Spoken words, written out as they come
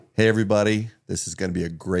Hey, everybody. This is going to be a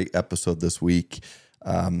great episode this week.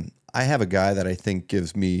 I have a guy that I think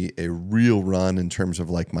gives me a real run in terms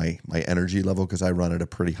of like my energy level because I run at a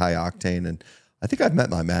pretty high octane, and I think I've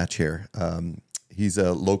met my match here. He's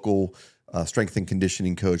a local strength and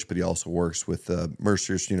conditioning coach, but he also works with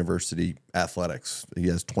Mercyhurst University Athletics. He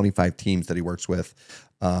has 25 teams that he works with.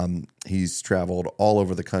 He's traveled all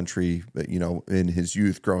over the country, in his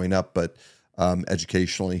youth growing up, but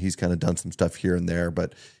educationally, he's kind of done some stuff here and there,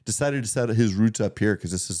 but decided to set his roots up here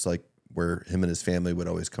because this is like where him and his family would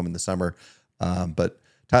always come in the summer. But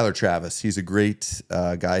Tyler Travis, he's a great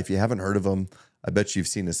guy. If you haven't heard of him, I bet you've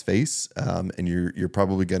seen his face, and you're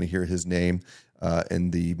probably going to hear his name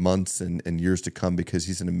in the months and years to come because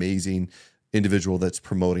he's an amazing individual that's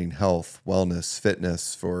promoting health, wellness,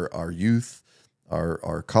 fitness for our youth,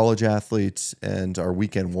 our college athletes, and our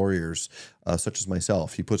weekend warriors, such as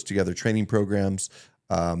myself. He puts together training programs.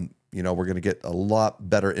 We're going to get a lot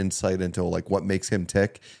better insight into like what makes him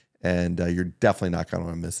tick, and you're definitely not going to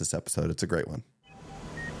want to miss this episode. It's a great one.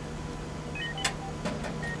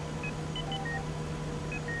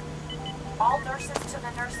 All nurses to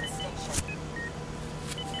the nurses station.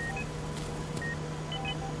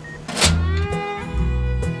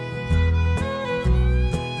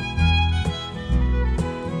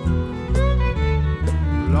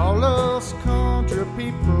 All us country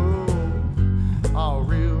people are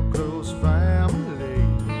real close family.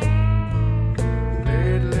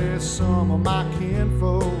 Lately, some of my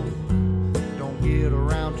kinfolk don't get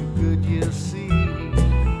around too good, you see.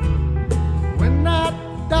 When that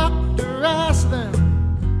doctor asked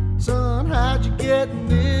them, son, how'd you get in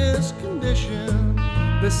this condition?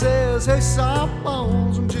 They says, hey, soft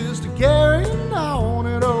bones, I'm just carrying on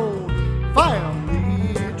an old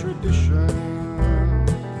family tradition.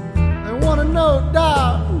 Wanna know,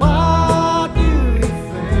 Doc, why do you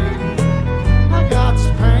think I got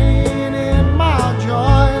some pain in my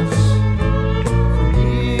joints from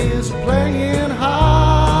years of playing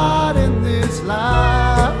hard in this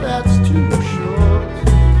life that's too short?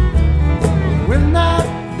 When that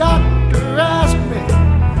doctor asked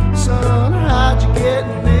me, son, how'd you get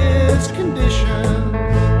in this condition?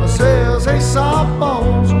 I says, hey, soft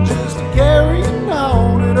bones, I'm just carrying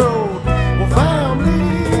on an old family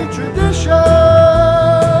tradition.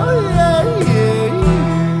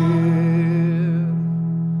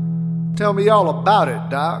 Tell me all about it,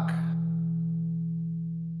 Doc.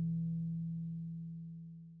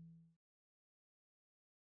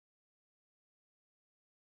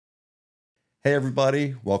 Hey,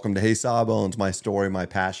 everybody. Welcome to Hey Sawbones, My Story, My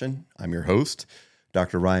Passion. I'm your host,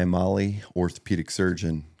 Dr. Ryan Molley, orthopedic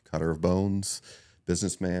surgeon, cutter of bones,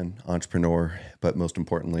 businessman, entrepreneur, but most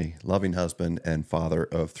importantly, loving husband and father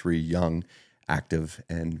of 3 young, active,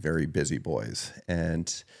 and very busy boys.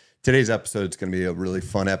 And today's episode is going to be a really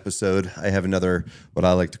fun episode. I have another, what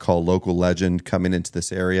I like to call local legend coming into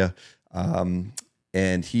this area.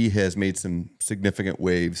 And he has made some significant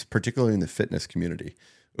waves, particularly in the fitness community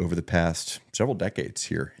over the past several decades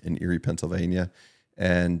here in Erie, Pennsylvania.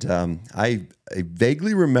 And I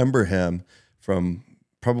vaguely remember him from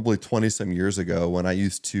probably 20-some years ago when I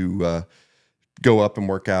used to go up and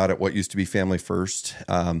work out at what used to be Family First,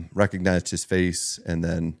 recognized his face, and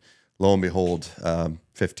then lo and behold,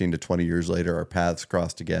 15 to 20 years later, our paths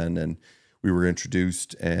crossed again, and we were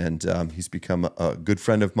introduced, and he's become a good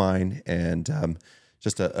friend of mine and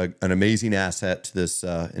just an amazing asset to this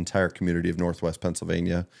entire community of Northwest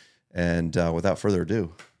Pennsylvania. And without further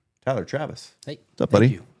ado, Tyler Travis. Hey. What's up, buddy?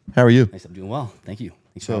 You. How are you? Nice. I'm doing well. Thank you.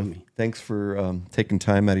 Thanks for having me. Thanks for taking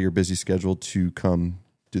time out of your busy schedule to come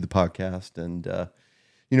do the podcast. And,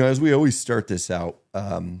 as we always start this out,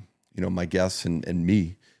 my guests and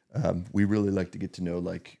me, we really like to get to know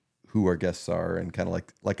like who our guests are and kind of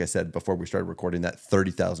like I said before we started recording, that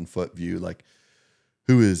 30,000 foot view, like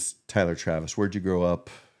who is Tyler Travis? Where'd you grow up?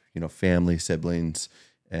 Family, siblings,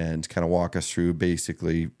 and kind of walk us through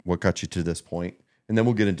basically what got you to this point. And then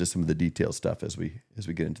we'll get into some of the detailed stuff as we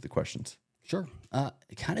get into the questions. Sure. I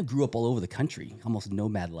kind of grew up all over the country, almost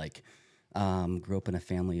nomad-like. Grew up in a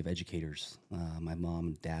family of educators. My mom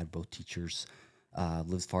and dad, both teachers.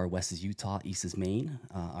 Lived as far west as Utah, east as Maine.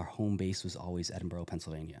 Our home base was always Edinburgh,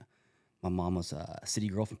 Pennsylvania. My mom was a city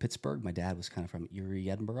girl from Pittsburgh. My dad was kind of from Erie,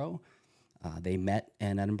 Edinburgh. They met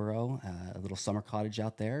in Edinburgh, a little summer cottage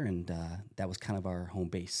out there, and that was kind of our home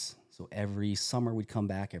base. So every summer we'd come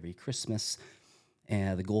back, every Christmas,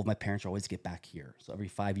 and the goal of my parents were always to get back here. So every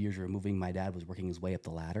 5 years we were moving. My dad was working his way up the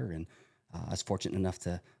ladder, and I was fortunate enough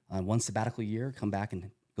to, one sabbatical year, come back and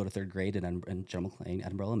go to third grade in General McLean,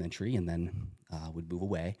 Edinburgh Elementary, and then would move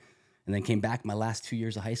away. And then came back my last 2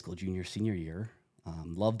 years of high school, junior, senior year,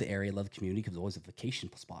 Loved the area, loved the community because it was always a vacation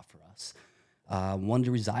spot for us. Wanted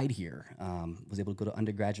to reside here. Was able to go to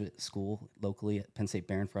undergraduate school locally at Penn State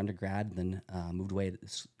Barron for undergrad, then moved away to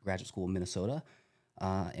graduate school in Minnesota,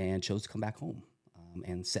 and chose to come back home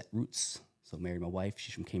and set roots. So married my wife.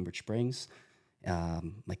 She's from Cambridge Springs.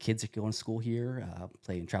 My kids are going to school here,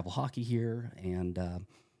 playing travel hockey here, and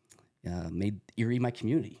made Erie my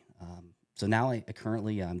community. So now I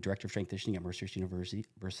currently I'm director of strength conditioning at Mercyhurst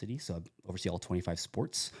University. So I oversee all 25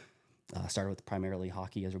 sports. Started with primarily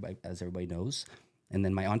hockey, as everybody knows. And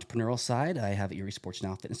then my entrepreneurial side, I have Erie Sports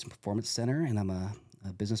Now Fitness and Performance Center, and I'm a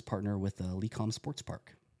business partner with Lecom Sports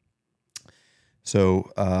Park.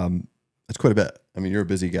 So that's quite a bit. I mean, you're a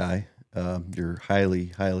busy guy. You're highly,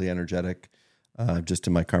 highly energetic. Just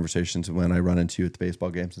in my conversations when I run into you at the baseball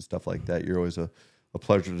games and stuff like that, you're always a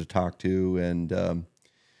pleasure to talk to. And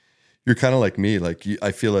you're kind of like me. Like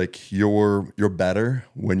I feel like you're better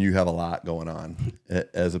when you have a lot going on,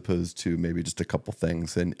 as opposed to maybe just a couple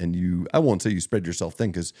things. And you, I won't say you spread yourself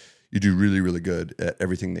thin, because you do really, really good at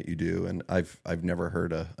everything that you do. And I've never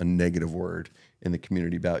heard a negative word in the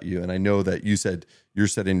community about you. And I know that you said you're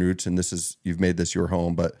setting roots, and you've made this your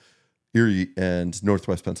home, but Erie and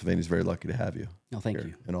Northwest Pennsylvania is very lucky to have you. No, thank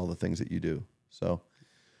you. And all the things that you do. So,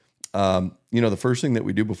 the first thing that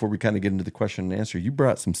we do before we kind of get into the question and answer, you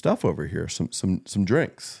brought some stuff over here, some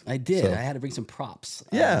drinks. I did. So, I had to bring some props.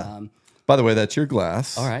 Yeah. By the way, that's your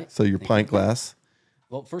glass. All right. So your pint glass.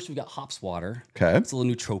 Well, first we got hops water. Okay. It's a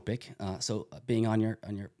little nootropic. So being on your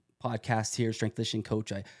podcast here, strength conditioning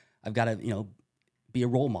coach, I've got to be a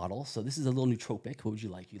role model. So this is a little nootropic. What would you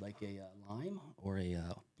like? You like a lime or a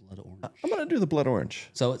blood orange? I'm gonna do the blood orange.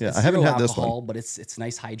 So it's I haven't had alcohol, this one, but it's a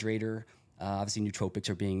nice hydrator. Obviously, nootropics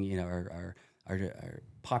are being are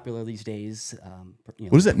popular these days.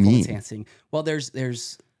 What does that mean? Enhancing. Well, there's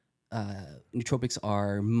nootropics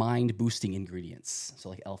are mind boosting ingredients. So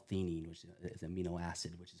like L-theanine, which is an amino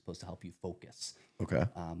acid, which is supposed to help you focus. Okay.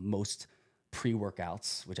 Most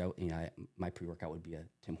pre-workouts, which my pre-workout would be a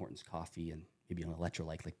Tim Hortons coffee and maybe an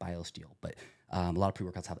electrolyte like BioSteel, but a lot of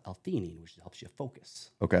pre-workouts have L-theanine, which helps you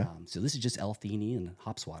focus. Okay. So this is just L-theanine and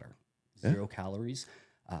hops water, 0 calories.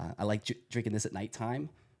 I like drinking this at nighttime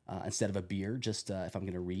instead of a beer, just if I'm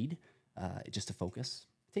going to read, just to focus.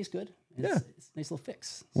 It tastes good. It's a nice little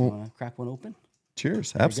fix. So you want to crack one open?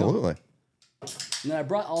 Cheers. Absolutely. And then I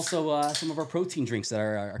brought also some of our protein drinks that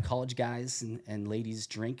our college guys and ladies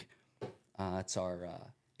drink. It's our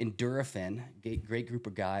Endurafin, great group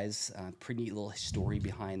of guys. Pretty neat little story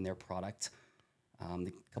behind their product.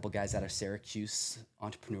 A couple guys out of Syracuse,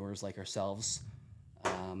 entrepreneurs like ourselves.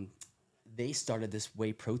 They started this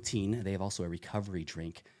whey protein. They have also a recovery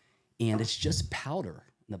drink, and it's just powder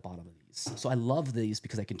in the bottom of these. So I love these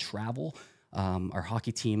because I can travel. Our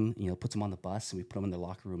hockey team, puts them on the bus, and we put them in their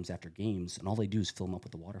locker rooms after games, and all they do is fill them up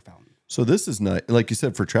with the water fountain. So this is nice, like you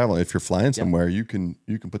said, for traveling. If you're flying somewhere, you can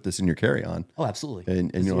put this in your carry-on. Oh, absolutely.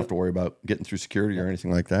 And you don't have to worry about getting through security or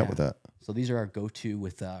anything like that with that. So these are our go-to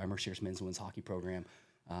with our Mercyhurst men's and women's hockey program.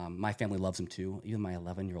 My family loves them too. Even my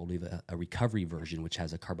 11-year-old, we have a recovery version, which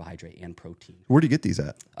has a carbohydrate and protein. Where do you get these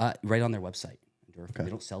at? Right on their website. Okay. They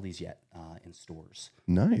don't sell these yet in stores.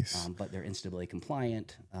 Nice. But they're instability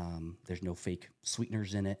compliant. There's no fake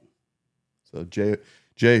sweeteners in it. So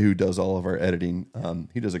Jay, who does all of our editing,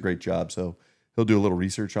 he does a great job. So he'll do a little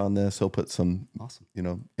research on this. He'll put some,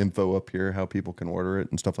 info up here, how people can order it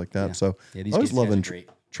and stuff like that. Yeah. So I always loving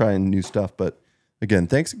trying new stuff. But again,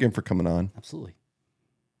 thanks again for coming on. Absolutely.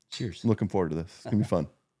 Cheers. I'm looking forward to this. It's going to be fun.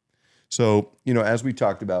 So, as we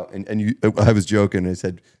talked about, and I was joking, I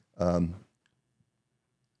said,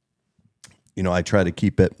 I try to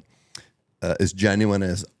keep it as genuine,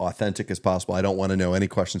 as authentic as possible. I don't want to know any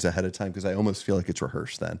questions ahead of time because I almost feel like it's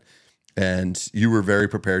rehearsed then. And you were very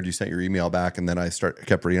prepared. You sent your email back, and then I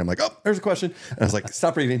kept reading. I'm like, oh, there's a question. And I was like,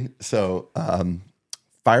 stop reading. So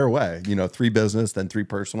fire away. 3 business, then 3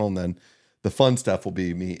 personal, and then the fun stuff will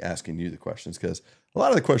be me asking you the questions, because a lot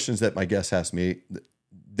of the questions that my guests ask me,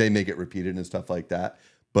 they may get repeated and stuff like that.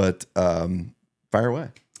 But fire away.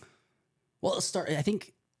 Well, let's start. I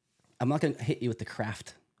think I'm not going to hit you with the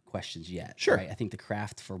craft questions yet. Sure. Right? I think the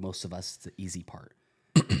craft for most of us is the easy part.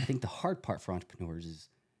 I think the hard part for entrepreneurs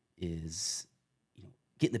is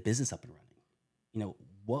getting the business up and running.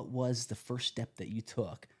 What was the first step that you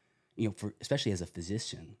took, especially as a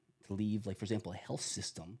physician, to leave, like, for example, a health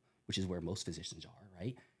system, which is where most physicians are,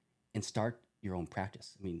 right? And start your own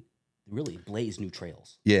practice. I mean, really blaze new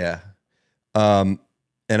trails. Yeah.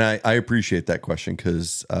 And I appreciate that question,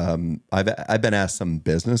 because I've been asked some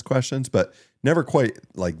business questions, but never quite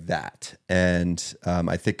like that. And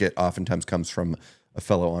I think it oftentimes comes from a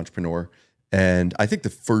fellow entrepreneur. And I think the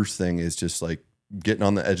first thing is just like getting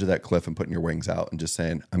on the edge of that cliff and putting your wings out and just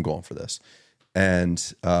saying, I'm going for this. And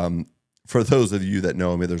for those of you that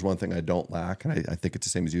know me, there's one thing I don't lack, and I think it's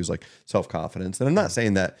the same as you, is like self-confidence. And I'm not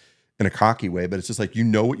saying that in a cocky way, but it's just like, you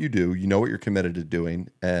know what you do, you know what you're committed to doing.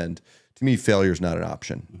 And to me, failure is not an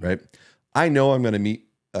option, right? I know I'm going to meet,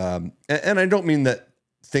 and I don't mean that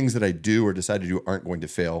things that I do or decide to do aren't going to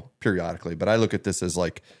fail periodically, but I look at this as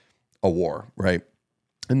like a war, right?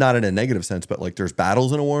 And not in a negative sense, but like there's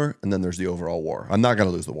battles in a war, and then there's the overall war. I'm not going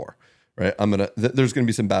to lose the war, right? There's going to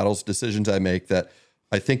be some battles, decisions I make that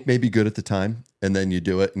I think may be good at the time, and then you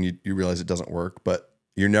do it and you realize it doesn't work, but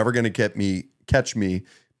you're never going to catch me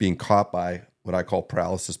being caught by what I call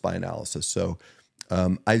paralysis by analysis. So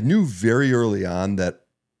I knew very early on that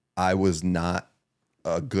I was not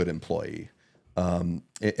a good employee. And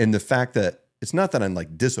the fact that it's not that I'm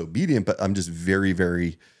like disobedient, but I'm just very,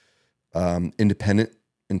 very independent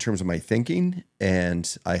in terms of my thinking,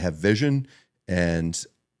 and I have vision, and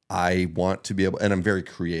I want to be able, and I'm very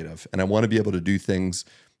creative, and I want to be able to do things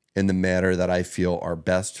in the manner that I feel are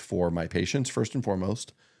best for my patients, first and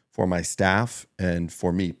foremost, for my staff, and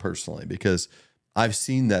for me personally, because I've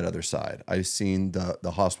seen that other side. I've seen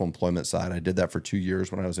the hospital employment side. I did that for 2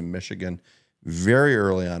 years when I was in Michigan, very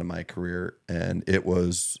early on in my career. And it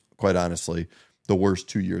was, quite honestly, the worst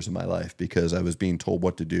 2 years of my life, because I was being told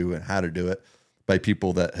what to do and how to do it by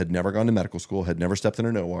people that had never gone to medical school, had never stepped in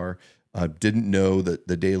an OR, didn't know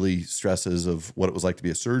the daily stresses of what it was like to be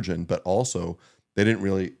a surgeon, but also they didn't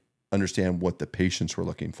really understand what the patients were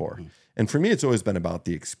looking for. Mm-hmm. And for me, it's always been about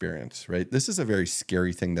the experience, right? This is a very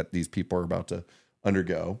scary thing that these people are about to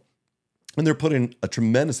undergo. And they're putting a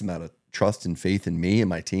tremendous amount of trust and faith in me and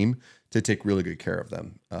my team to take really good care of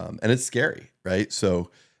them. And it's scary, right?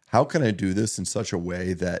 So how can I do this in such a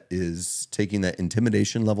way that is taking that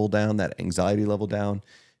intimidation level down, that anxiety level down?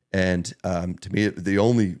 And to me, the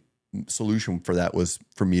only solution for that was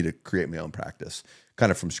for me to create my own practice,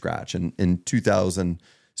 kind of from scratch. And in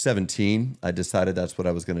 2017, I decided that's what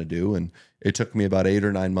I was going to do. And it took me about 8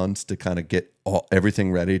 or 9 months to kind of get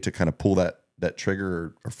everything ready to kind of pull that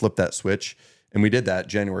trigger or flip that switch. And we did that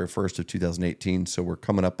January 1st of 2018. So we're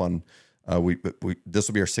coming up on, this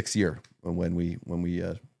will be our 6th year when we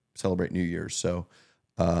celebrate New Year's. So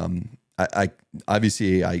I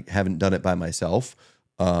obviously I haven't done it by myself.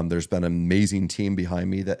 There's been an amazing team behind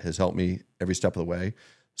me that has helped me every step of the way.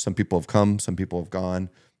 Some people have come, some people have gone.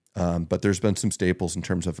 But there's been some staples in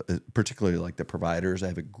terms of particularly like the providers. I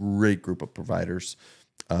have a great group of providers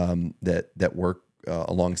that work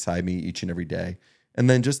alongside me each and every day. And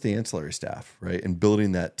then just the ancillary staff, right? And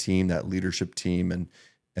building that team, that leadership team,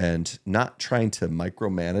 and not trying to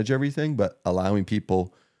micromanage everything, but allowing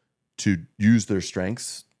people to use their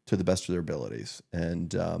strengths to the best of their abilities. And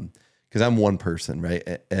because I'm one person,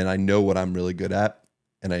 right? And I know what I'm really good at,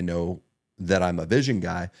 and I know that I'm a vision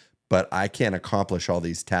guy, but I can't accomplish all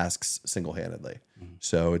these tasks single-handedly. Mm-hmm.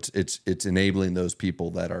 So it's enabling those people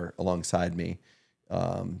that are alongside me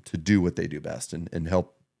to do what they do best and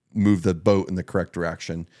help move the boat in the correct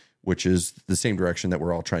direction, which is the same direction that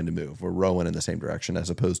we're all trying to move. We're rowing in the same direction, as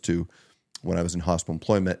opposed to when I was in hospital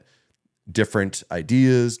employment, different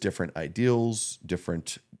ideas, different ideals,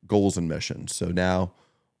 different goals and missions. So now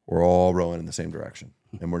we're all rowing in the same direction,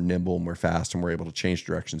 and we're nimble and we're fast, and we're able to change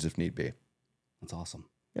directions if need be. That's awesome.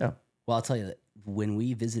 Yeah. Well, I'll tell you that when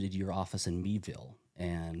we visited your office in Meadville,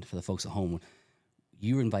 and for the folks at home,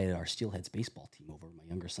 you invited our Steelheads baseball team over. My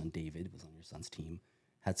younger son, David, was on your son's team.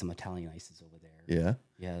 Had some Italian ices over there. Yeah.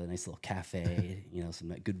 Yeah, a nice little cafe, some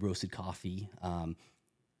good roasted coffee.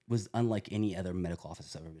 Was unlike any other medical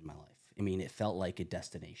office I've ever been in my life. I mean, it felt like a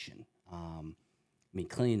destination.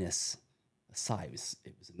 Cleanliness aside,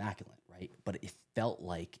 it was immaculate, right? But it felt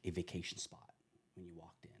like a vacation spot when you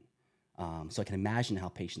walked in. So I can imagine how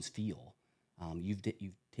patients feel. You've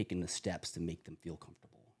taken the steps to make them feel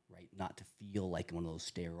comfortable, right? Not to feel like one of those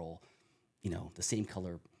sterile, the same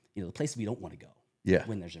color, the places we don't want to go. Yeah.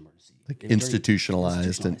 When there's an emergency. Like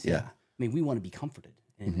institutionalized. And yeah. I mean, we want to be comforted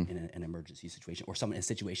in an emergency situation, or in a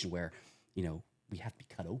situation where, we have to be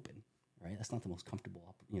cut open, right? That's not the most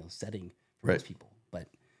comfortable, setting for most people. But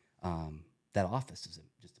that office is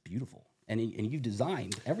just beautiful. And you've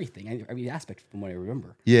designed everything, every aspect from what I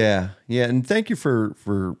remember. Yeah. Yeah. And thank you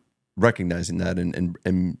for recognizing that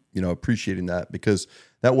and appreciating that, because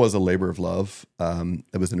that was a labor of love.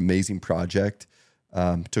 It was an amazing project.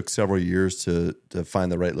 Took several years to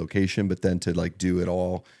find the right location, but then to do it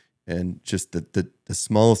all, and just the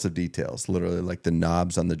smallest of details, literally like the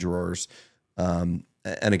knobs on the drawers. And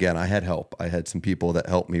again, I had help. I had some people that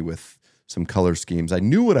helped me with some color schemes. I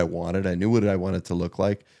knew what I wanted. I knew what I wanted to look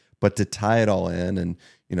like, but to tie it all in, and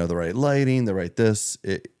the right lighting, the right this.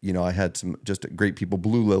 I had some just great people,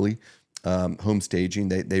 Blue Lily, home staging.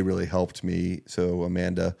 They really helped me. So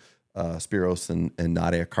Amanda Spiros and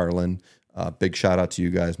Nadia Carlin, big shout out to you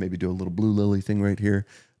guys. Maybe do a little Blue Lily thing right here.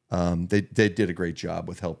 They did a great job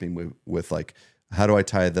with helping with like, how do I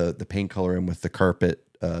tie the paint color in with the carpet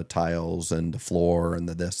tiles and the floor and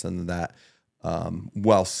the this and that,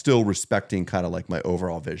 while still respecting kind of like my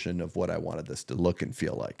overall vision of what I wanted this to look and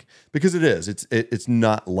feel like. Because it's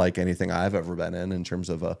not like anything I've ever been in terms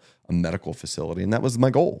of a medical facility. And that was my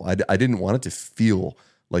goal. I didn't want it to feel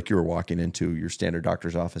like you were walking into your standard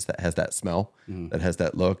doctor's office that has that smell, that has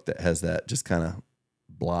that look, that has that just kind of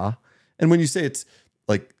blah. And when you say it's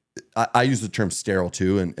like, I use the term sterile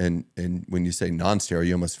too. And when you say non-sterile,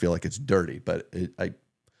 you almost feel like it's dirty, but I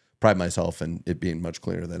pride myself in it being much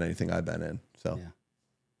cleaner than anything I've been in. So, Yeah.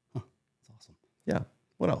 That's awesome. Yeah.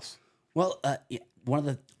 What else? Well, one of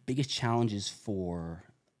the biggest challenges for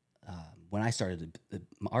when I started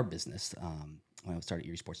our business, when I started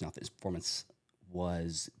Erie Sports Now Fitness Performance,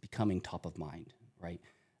 was becoming top of mind, right?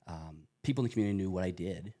 People in the community knew what I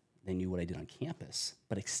did. They knew what I did on campus,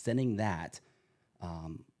 but extending that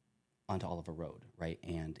onto Oliver Road, right?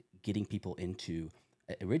 And getting people into,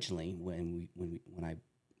 originally when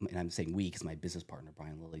I'm saying we, because my business partner,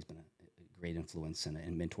 Brian Lilly's been a great influence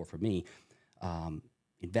and mentor for me,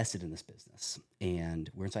 invested in this business. And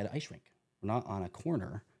we're inside an ice rink. We're not on a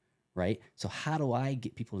corner, right? So how do I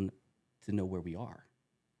get people to know where we are?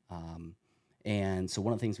 And so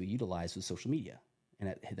one of the things we utilized was social media.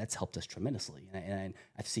 And that's helped us tremendously. And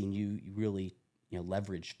I've seen you really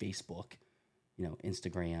leverage Facebook,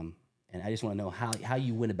 Instagram. And I just want to know how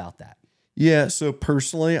you went about that. Yeah. So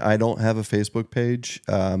personally, I don't have a Facebook page.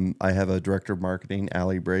 I have a director of marketing,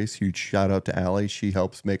 Allie Brace. Huge shout out to Allie. She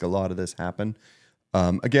helps make a lot of this happen.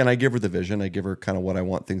 Again, I give her the vision. I give her kind of what I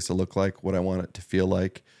want things to look like, what I want it to feel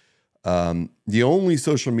like. The only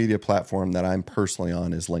social media platform that I'm personally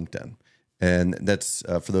on is LinkedIn. And that's,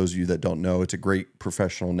 for those of you that don't know, it's a great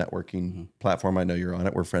professional networking platform. I know you're on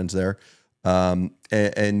it. We're friends there. And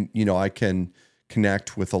I can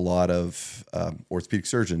connect with a lot of orthopedic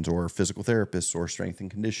surgeons or physical therapists or strength and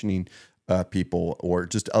conditioning people, or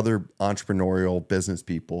just other entrepreneurial business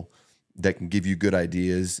people that can give you good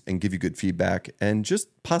ideas and give you good feedback and just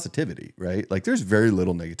positivity, right? Like there's very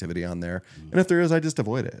little negativity on there. And if there is, I just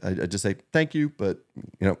avoid it. I just say, thank you, but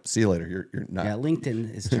see you later. You're not. Yeah,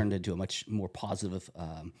 LinkedIn has turned into a much more positive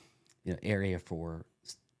area for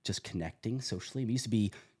just connecting socially. It used to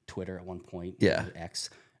be Twitter at one point, X.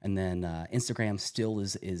 And then Instagram still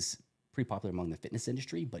is pretty popular among the fitness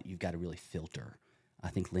industry, but you've got to really filter. I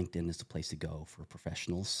think LinkedIn is the place to go for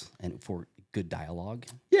professionals and for good dialogue.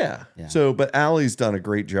 Yeah. So, but Allie's done a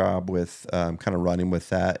great job with kind of running with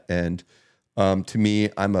that. And to me,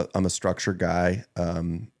 I'm a structure guy.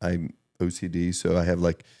 I'm OCD. So I have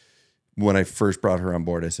when I first brought her on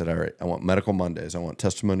board, I said, all right, I want medical Mondays. I want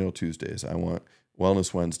testimonial Tuesdays. I want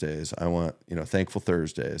wellness Wednesdays. I want, thankful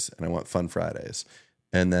Thursdays, and I want fun Fridays.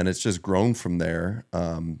 And then it's just grown from there.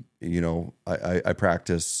 I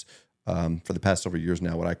practice for the past several years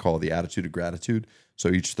now what I call the attitude of gratitude. So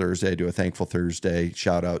each Thursday I do a thankful Thursday,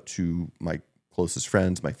 shout out to my closest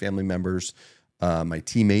friends, my family members, my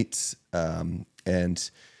teammates.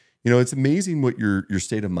 It's amazing what your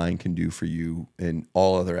state of mind can do for you in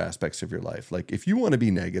all other aspects of your life. Like if you want to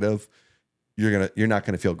be negative, you're not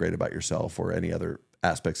going to feel great about yourself or any other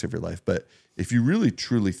aspects of your life. But if you really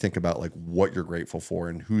truly think about what you're grateful for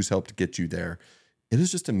and who's helped get you there, it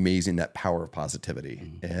is just amazing, that power of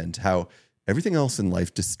positivity and how everything else in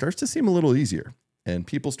life just starts to seem a little easier and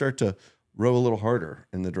people start to row a little harder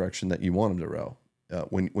in the direction that you want them to row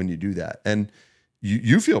when you do that. And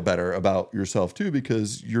you feel better about yourself too,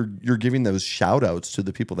 because you're giving those shout outs to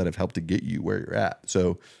the people that have helped to get you where you're at.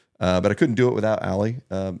 So, but I couldn't do it without Allie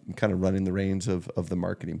kind of running the reins of the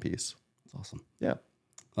marketing piece. That's awesome. Yeah.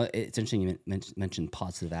 Well, it's interesting you mentioned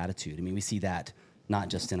positive attitude. I mean, we see that not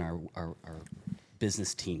just in our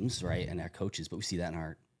business teams, right, and our coaches, but we see that in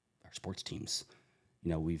our sports teams.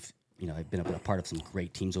 I've been a part of some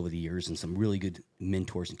great teams over the years and some really good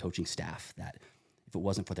mentors and coaching staff that if it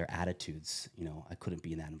wasn't for their attitudes, I couldn't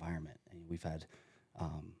be in that environment. And we've had,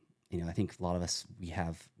 I think a lot of us,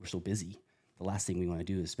 we're so busy. The last thing we want to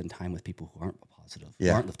do is spend time with people who aren't positive,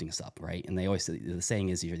 who aren't lifting us up, right? And they always say, the saying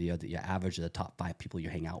is you're the average of the top 5 people you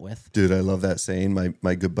hang out with. Dude, I love that saying.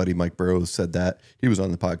 My good buddy Mike Burrows said that. He was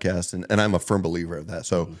on the podcast, and I'm a firm believer of that.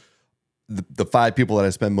 So the 5 people that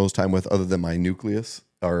I spend most time with, other than my nucleus,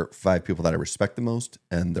 are 5 people that I respect the most,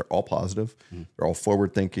 and they're all positive. They're all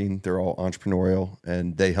forward thinking. They're all entrepreneurial,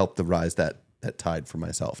 and they help to rise that tide for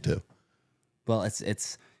myself too. Well,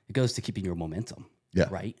 it goes to keeping your momentum. Yeah.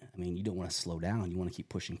 Right. I mean, you don't want to slow down. You want to keep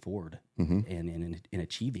pushing forward and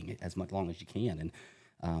achieving it as much long as you can.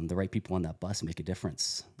 And the right people on that bus make a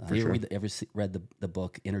difference. For you sure. ever read the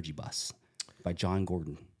book Energy Bus by John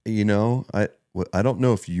Gordon? You know, I don't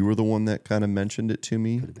know if you were the one that kind of mentioned it to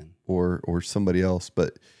me Could have been. or somebody else,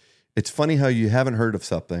 but it's funny how you haven't heard of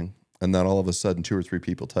something and then all of a sudden 2 or 3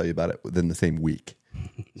 people tell you about it within the same week.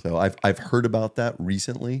 So I've heard about that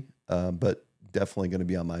recently, but definitely going to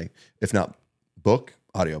be on my, if not book,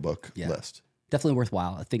 audiobook list. Definitely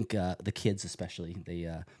worthwhile. I think the kids, especially,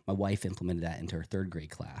 my wife implemented that into her 3rd grade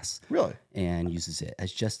class. Really? And uses it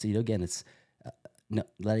as just, again, it's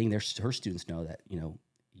letting her students know that,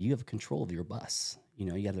 you have control of your bus. You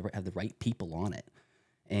have the right people on it.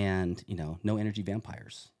 And, no energy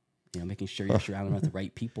vampires. Making sure you're surrounded with the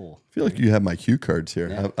right people. I feel like you have my cue cards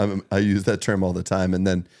here. Yeah. I use that term all the time. And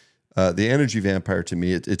then the energy vampire to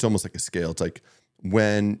me, it's almost like a scale. It's like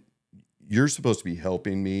when you're supposed to be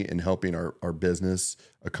helping me and helping our business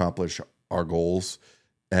accomplish our goals.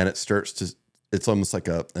 And it's almost like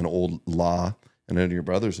an old law. And I know your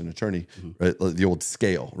brother's an attorney, right? The old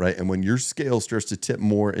scale, right? And when your scale starts to tip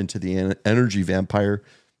more into the energy vampire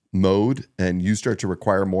mode and you start to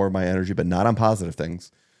require more of my energy, but not on positive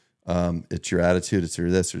things, it's your attitude, it's your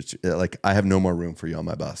this, it's like I have no more room for you on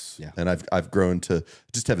my bus. Yeah. And I've grown to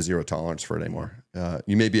just have a zero tolerance for it anymore.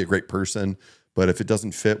 You may be a great person, but if it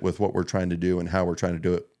doesn't fit with what we're trying to do and how we're trying to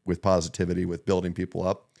do it with positivity, with building people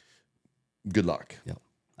up, good luck. Yeah.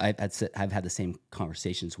 I've had the same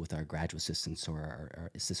conversations with our graduate assistants or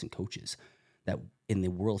our assistant coaches that in the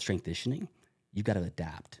world of strength conditioning, you've got to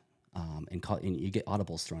adapt. And you get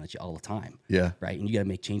audibles thrown at you all the time. Yeah. Right. And you got to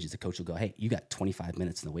make changes. The coach will go, "Hey, you got 25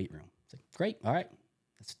 minutes in the weight room." It's like, great. All right.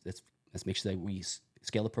 Let's make sure that we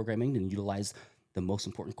scale the programming and utilize the most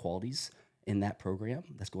important qualities in that program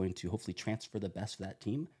that's going to hopefully transfer the best for that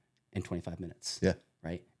team in 25 minutes. Yeah.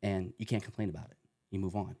 Right. And you can't complain about it. You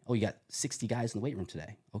move on. Oh, you got 60 guys in the weight room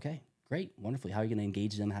today. Okay, great. Wonderful. How are you going to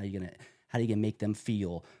engage them? How are you going to make them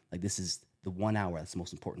feel like this is the 1 hour that's the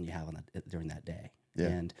most important you have during that day? Yeah.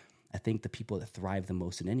 And I think the people that thrive the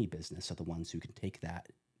most in any business are the ones who can take that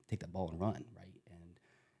ball and run, right?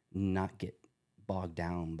 And not get bogged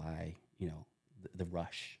down by, the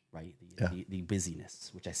rush, right? The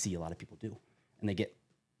busyness, which I see a lot of people do. And they get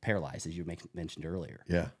paralyzed, as you mentioned earlier.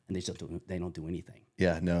 Yeah. And they don't do anything.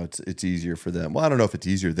 Yeah, no, it's easier for them. Well, I don't know if it's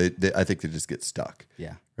easier. I think they just get stuck.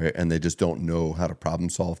 Yeah. Right. And they just don't know how to problem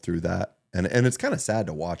solve through that. And it's kind of sad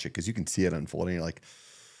to watch it because you can see it unfolding. You're like,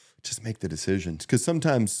 just make the decisions. Because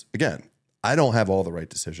sometimes, again, I don't have all the right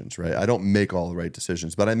decisions, right? I don't make all the right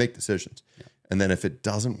decisions, but I make decisions. Yeah. And then if it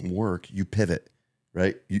doesn't work, you pivot,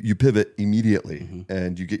 right? You pivot immediately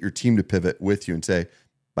and you get your team to pivot with you and say,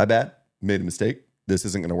 my bad, made a mistake. This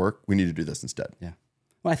isn't going to work. We need to do this instead. Yeah.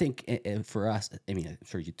 Well, I think for us, I mean, I'm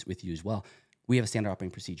sure with you as well, we have a standard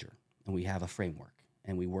operating procedure and we have a framework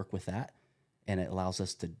and we work with that and it allows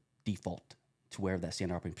us to default to where that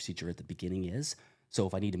standard operating procedure at the beginning is. So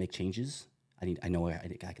if I need to make changes, I know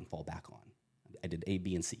I can fall back on. I did A,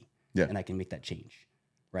 B, and C, and I can make that change,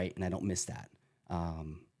 right? And I don't miss that.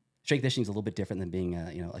 Strength conditioning is a little bit different than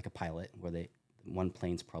being like a pilot, where one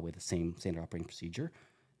plane's probably the same standard operating procedure.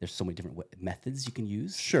 There's so many different methods you can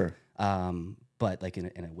use. Sure. But like in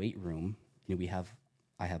a weight room,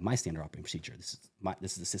 I have my standard operating procedure. This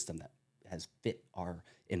is the system that has fit our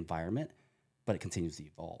environment, but it continues to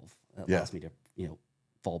evolve. It allows me to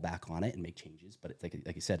fall back on it and make changes. But it's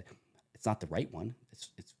like you said, it's not the right one.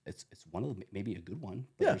 It's one of maybe a good one,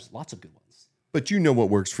 but there's lots of good ones. But you know what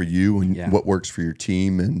works for you and what works for your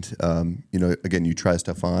team, and again, you try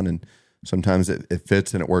stuff on, and sometimes it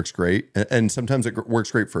fits and it works great, and sometimes it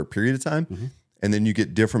works great for a period of time, and then you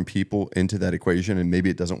get different people into that equation, and maybe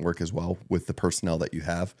it doesn't work as well with the personnel that you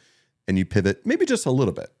have, and you pivot maybe just a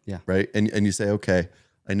little bit, right? And you say, okay,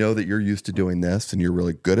 I know that you're used to doing this and you're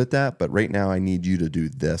really good at that, but right now I need you to do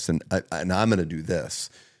this, and I'm going to do this,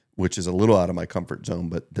 which is a little out of my comfort zone,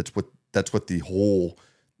 but that's what the whole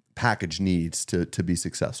package needs to be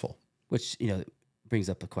successful. Which brings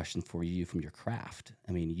up a question for you from your craft.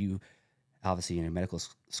 I mean, you obviously in your medical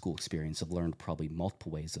school experience have learned probably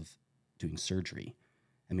multiple ways of doing surgery.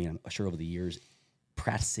 I mean, I'm sure over the years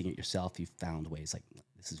practicing it yourself, you've found ways like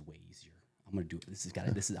this is way easier. I'm going to do it.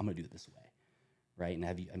 I'm going to do it this way, right?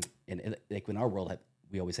 And like in our world,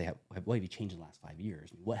 we always say, what have you changed in the last 5 years?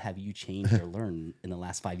 What have you changed or learned in the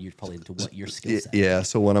last 5 years, probably into what your skill set? Yeah.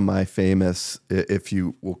 So one of my famous, if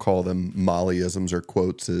you will call them Mollyisms or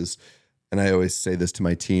quotes, is, and I always say this to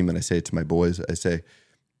my team and I say it to my boys, I say,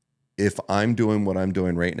 if I'm doing what I'm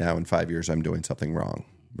doing right now in 5 years, I'm doing something wrong,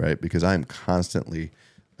 right? Because I'm constantly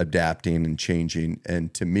adapting and changing.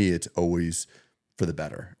 And to me, it's always for the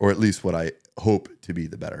better, or at least what I hope to be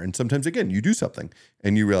the better. And sometimes, again, you do something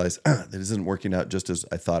and you realize that isn't working out just as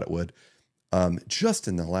I thought it would. Just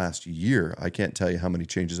in the last year, I can't tell you how many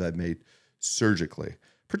changes I've made surgically,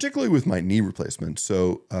 particularly with my knee replacement.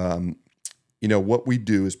 So, what we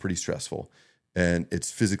do is pretty stressful and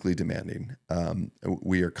it's physically demanding.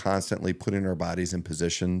 We are constantly putting our bodies in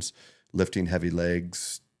positions, lifting heavy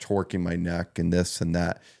legs, torquing my neck and this and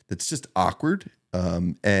that. That's just awkward.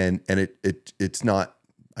 And it's not,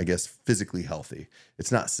 I guess, physically healthy.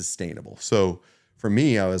 It's not sustainable. So for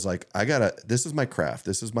me, I was like, this is my craft.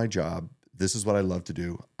 This is my job. This is what I love to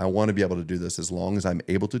do. I want to be able to do this as long as I'm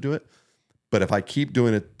able to do it. But if I keep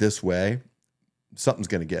doing it this way, something's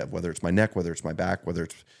going to give, whether it's my neck, whether it's my back, whether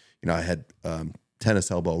it's, I had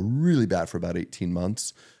tennis elbow really bad for about 18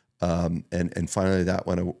 months. And finally that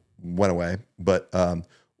went away. But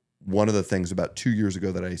one of the things about 2 years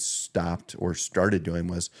ago that I stopped or started doing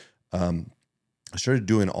was I started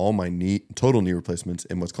doing all my total knee replacements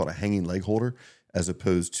in what's called a hanging leg holder, as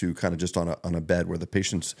opposed to kind of just on a bed where the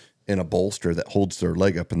patient's in a bolster that holds their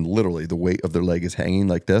leg up and literally the weight of their leg is hanging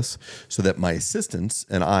like this, so that my assistants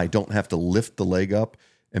and I don't have to lift the leg up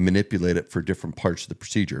and manipulate it for different parts of the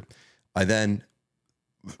procedure. I then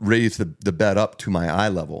raise the bed up to my eye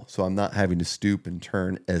level, so I'm not having to stoop and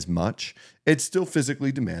turn as much. It's still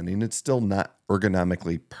physically demanding. It's still not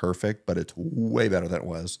ergonomically perfect, but it's way better than it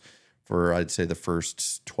was for, I'd say, the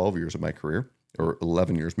first 12 years of my career, or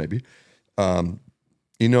 11 years maybe. And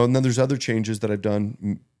then there's other changes that I've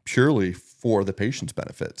done purely for the patient's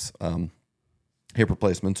benefits. Hip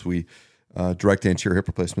replacements, direct anterior hip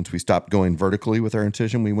replacements, we stopped going vertically with our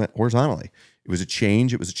incision. We went horizontally. It was a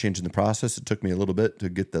change. It was a change in the process. It took me a little bit to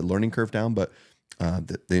get the learning curve down, but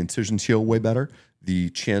the incisions heal way better. The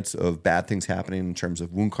chance of bad things happening in terms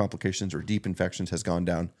of wound complications or deep infections has gone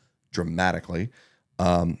down dramatically.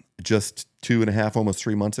 Just 2.5, almost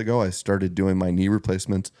 3 months ago, I started doing my knee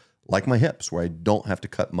replacements like my hips, where I don't have to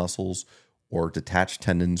cut muscles or detach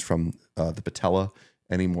tendons from the patella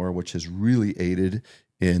anymore, which has really aided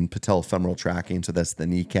in patellofemoral tracking. So that's the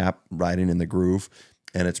kneecap riding in the groove,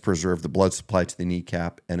 and it's preserved the blood supply to the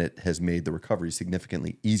kneecap, and it has made the recovery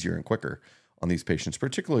significantly easier and quicker on these patients,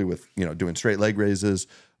 particularly with, doing straight leg raises,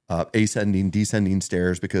 ascending, descending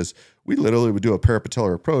stairs, because we literally would do a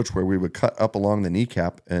parapatellar approach where we would cut up along the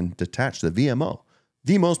kneecap and detach the VMO,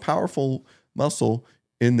 the most powerful muscle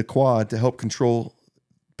in the quad to help control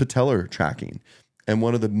patellar tracking. And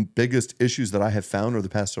one of the biggest issues that I have found over the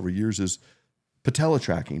past several years is patella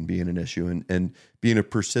tracking being an issue and being a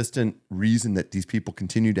persistent reason that these people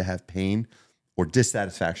continue to have pain or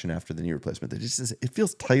dissatisfaction after the knee replacement. It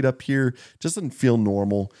feels tight up here, just doesn't feel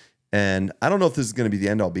normal. And I don't know if this is going to be the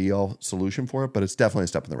end all be all solution for it, but it's definitely a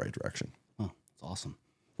step in the right direction. Oh, that's awesome.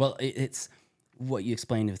 Well, it's what you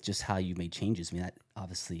explained with just how you made changes. I mean, that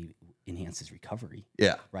obviously enhances recovery.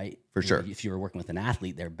 Yeah. Right? For sure. If you were working with an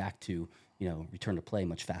athlete, they're back to, return to play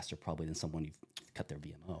much faster probably than someone you've cut their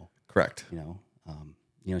VMO. Correct.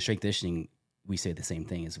 Strength conditioning, we say the same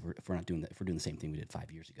thing, is if we're doing the same thing we did 5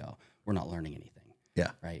 years ago, we're not learning anything.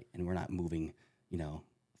 Yeah. Right. And we're not moving,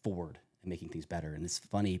 forward and making things better. And it's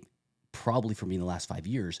funny, probably for me in the last 5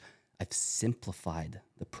 years, I've simplified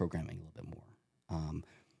the programming a little bit more.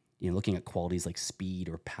 Looking at qualities like speed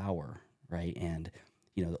or power, right? And,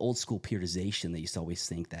 the old school periodization that used to always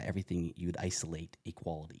think that everything you would isolate a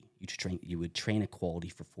quality. You would train a quality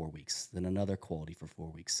for 4 weeks, then another quality for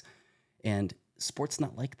 4 weeks. And sport's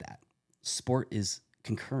not like that. Sport is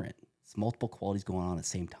concurrent. It's multiple qualities going on at the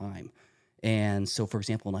same time. And so, for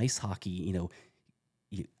example, in ice hockey,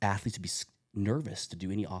 athletes would be nervous to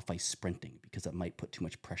do any off-ice sprinting because it might put too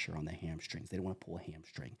much pressure on the hamstrings. They don't want to pull a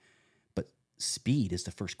hamstring. But speed is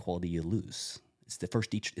the first quality you lose. It's the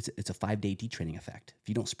first. It's a 5-day detraining effect. If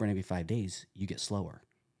you don't sprint every 5 days, you get slower.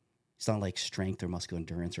 It's not like strength or muscular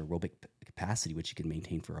endurance or aerobic capacity, which you can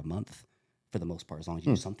maintain for a month for the most part, as long as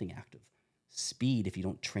you do something active. Speed, if you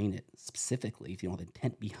don't train it specifically, if you don't have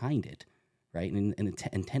intent behind it, right? And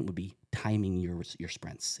intent would be timing your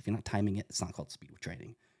sprints. If you're not timing it, it's not called speed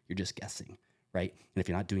training. You're just guessing, right? And if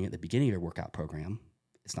you're not doing it at the beginning of your workout program,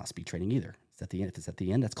 it's not speed training either. It's at the end. If it's at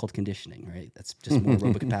the end, that's called conditioning, right? That's just more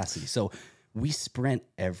aerobic capacity. So we sprint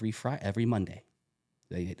every Monday.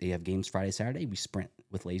 They have games Friday, Saturday. We sprint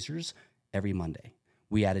with lasers every Monday.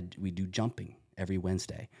 We do jumping every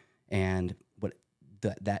Wednesday. And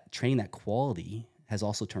that training that quality has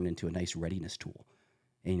also turned into a nice readiness tool.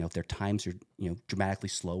 And if their times are dramatically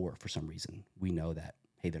slower for some reason, we know that,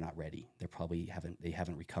 hey, they're not ready. They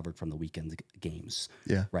haven't recovered from the weekend games.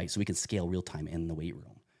 Yeah. Right. So we can scale real time in the weight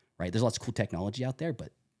room. Right. There's lots of cool technology out there,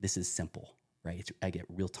 but this is simple. Right. I get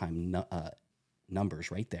real time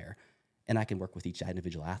numbers right there, and I can work with each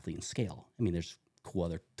individual athlete and scale. I mean, there's cool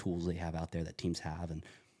other tools they have out there that teams have, and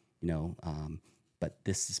but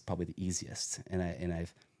this is probably the easiest. And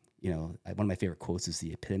I've one of my favorite quotes is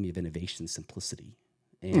the epitome of innovation, simplicity,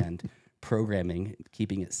 and programming,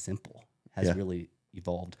 keeping it simple has really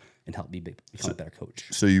evolved and helped me become a better coach.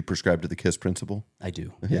 So you prescribe to the KISS principle? I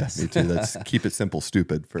do. Yeah, Yes. me too. That's keep it simple,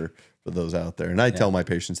 stupid for those out there. And I tell my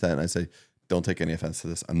patients that, and I say, don't take any offense to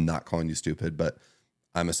this. I'm not calling you stupid, but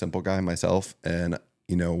I'm a simple guy myself. And,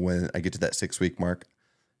 when I get to that 6-week mark,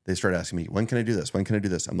 they start asking me, when can I do this? When can I do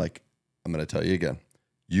this? I'm like, I'm going to tell you again,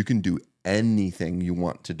 you can do anything you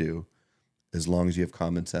want to do as long as you have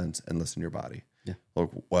common sense and listen to your body. Yeah. Like,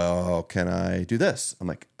 well, can I do this? I'm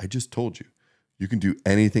like, I just told you. You can do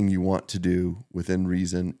anything you want to do within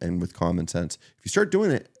reason and with common sense. If you start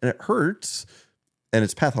doing it and it hurts, and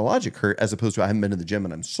it's pathologic hurt as opposed to I haven't been to the gym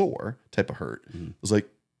and I'm sore type of hurt, it was like,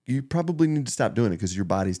 you probably need to stop doing it because your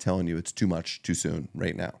body's telling you it's too much too soon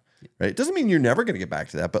right now. Right? It doesn't mean you're never going to get back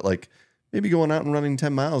to that, but like maybe going out and running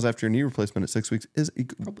 10 miles after your knee replacement at 6 weeks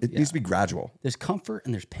needs to be gradual. There's comfort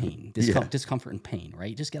and there's pain. Discomfort and pain, right?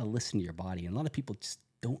 You just got to listen to your body. And a lot of people just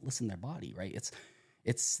don't listen to their body, right?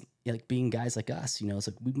 It's like being guys like us, it's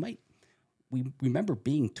like we remember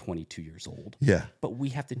being 22 years old. Yeah. But we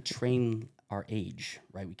have to train our age,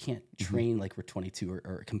 right? We can't train like we're 22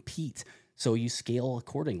 or compete. So you scale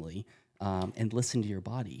accordingly and listen to your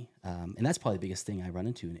body. And that's probably the biggest thing I run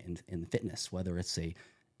into in fitness, whether it's a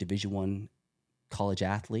Division I college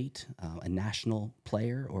athlete, a national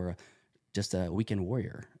player, or just a weekend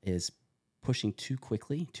warrior, is pushing too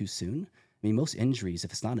quickly, too soon. I mean, most injuries,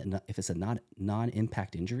 if it's a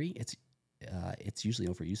non-impact injury, it's usually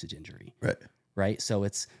an overusage injury. Right. So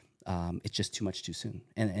it's just too much too soon.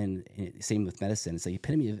 And same with medicine. It's the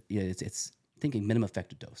epitome of it's thinking minimum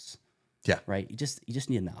effective dose. Yeah. Right. You just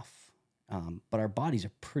need enough. But our bodies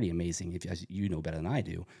are pretty amazing. As you know better than I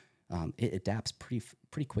do, it adapts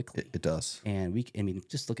pretty quickly. It does. And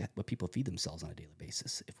just look at what people feed themselves on a daily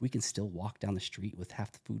basis. If we can still walk down the street with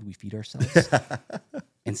half the food we feed ourselves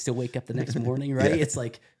and still wake up the next morning, right? It's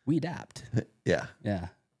like we adapt. Yeah. Yeah.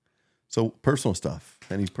 So personal stuff.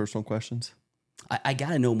 Any personal questions? I got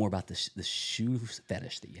to know more about the shoe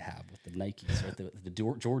fetish that you have with the Nikes or the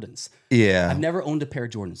Jordans. Yeah. I've never owned a pair of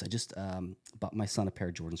Jordans. I just bought my son a pair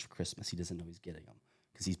of Jordans for Christmas. He doesn't know he's getting them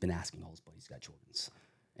because he's been asking all his buddies got Jordans.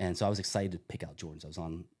 And so I was excited to pick out Jordans. I was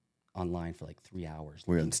online for like 3 hours.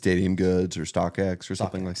 We're on Stadium Goods or StockX or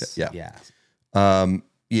something like that. Yeah.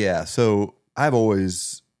 Yeah. So I've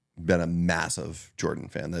always been a massive Jordan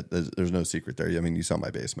fan. There's no secret there. I mean, you saw my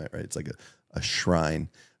basement, right? It's like a shrine.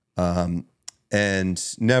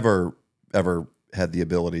 And never, ever had the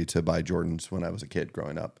ability to buy Jordans when I was a kid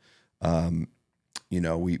growing up.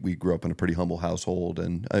 We grew up in a pretty humble household,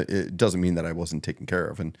 and it doesn't mean that I wasn't taken care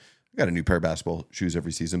of. And I got a new pair of basketball shoes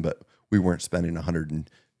every season, but we weren't spending $125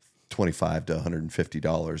 to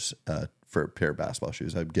 $150 for a pair of basketball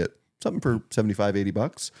shoes. I'd get something for $75,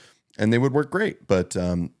 $80, and they would work great. But,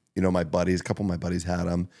 a couple of my buddies had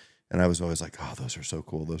them, and I was always like, oh, those are so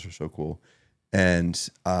cool. Those are so cool. And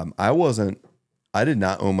I did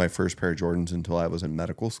not own my first pair of Jordans until I was in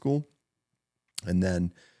medical school. And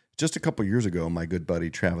then just a couple of years ago, my good buddy,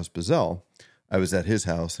 Travis Bazell, I was at his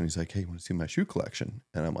house and he's like, hey, you want to see my shoe collection?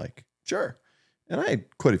 And I'm like, sure. And I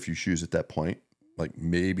had quite a few shoes at that point, like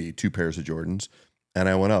maybe 2 pairs of Jordans. And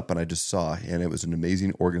I went up and I just saw, and it was an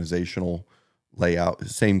amazing organizational layout,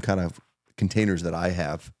 same kind of containers that I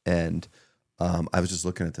have. And I was just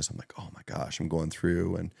looking at this. I'm like, oh my gosh, I'm going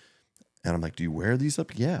through and I'm like, do you wear these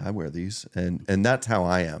up? Yeah, I wear these. And that's how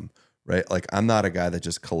I am, right? Like, I'm not a guy that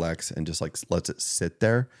just collects and just like lets it sit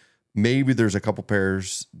there. Maybe there's a couple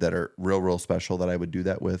pairs that are real special that I would do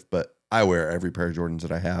that with, but I wear every pair of Jordans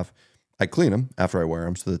that I have. I clean them after I wear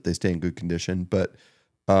them so that they stay in good condition. But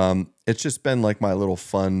it's just been like my little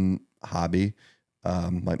fun hobby,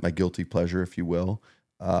 my guilty pleasure, if you will.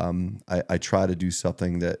 I try to do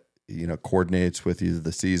something that, coordinates with either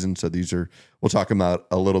the season. So we'll talk about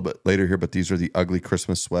a little bit later here, but these are the ugly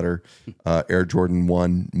Christmas sweater, Air Jordan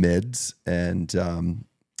 1 mids. And,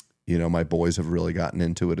 my boys have really gotten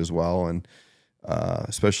into it as well. And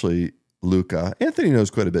especially Luca. Anthony knows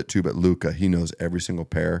quite a bit too, but Luca, he knows every single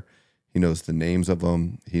pair. He knows the names of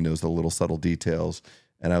them. He knows the little subtle details.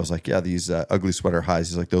 And I was like, yeah, these ugly sweater highs.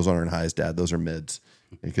 He's like, those aren't highs, Dad. Those are mids,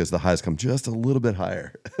 because the highs come just a little bit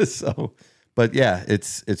higher. But yeah,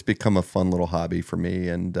 it's become a fun little hobby for me.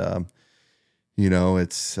 And,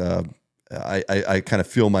 it's, I kind of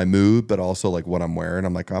feel my mood, but also like what I'm wearing.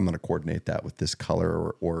 I'm like, I'm going to coordinate that with this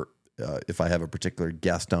color, or if I have a particular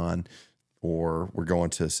guest on, or we're going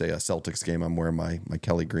to say a Celtics game, I'm wearing my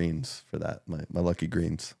Kelly greens for that, my lucky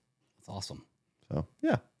greens. That's awesome. So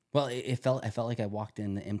yeah. Well, I felt like I walked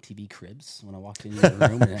in the MTV Cribs when I walked in the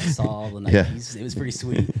room and I saw all the Nikes. It was pretty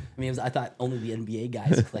sweet. I mean, I thought only the NBA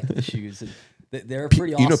guys collected the shoes, and they're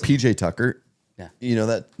pretty awesome. You know PJ Tucker? Yeah. You know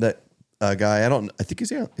that guy. I think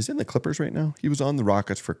he's in the Clippers right now. He was on the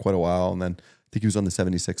Rockets for quite a while, and then I think he was on the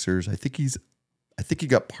 76ers. I think he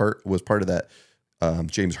was part of that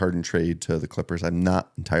James Harden trade to the Clippers. I'm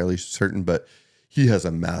not entirely certain, but he has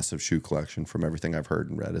a massive shoe collection from everything I've heard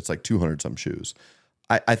and read. It's like 200 some shoes.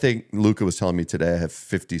 I think Luca was telling me today I have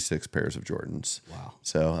 56 pairs of Jordans. Wow.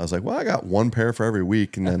 So I was like, well, I got one pair for every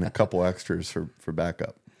week and then a couple extras for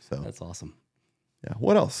backup. So that's awesome. Yeah.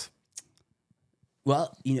 What else?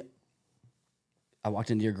 Well, I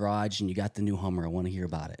walked into your garage and you got the new Hummer. I want to hear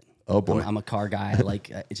about it. Oh boy. I'm a car guy. I like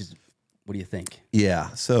it's just, what do you think? Yeah.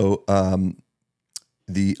 So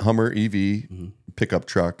the Hummer EV pickup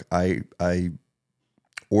truck, I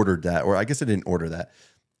ordered that, or I guess I didn't order that.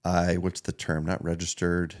 What's the term? Not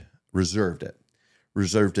registered, reserved it.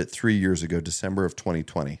 Reserved it 3 years ago, December of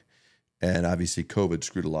 2020. And obviously COVID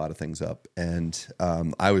screwed a lot of things up. And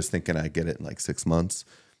I was thinking I'd get it in like 6 months,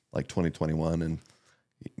 like 2021. And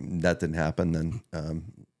that didn't happen. Then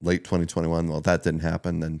late 2021, well, that didn't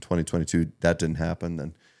happen. Then 2022, that didn't happen.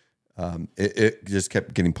 Then it just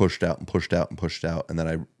kept getting pushed out and pushed out and pushed out. And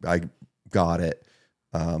then I got it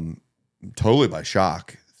totally by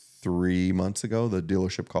shock. 3 months ago, the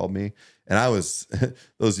dealership called me, and I was,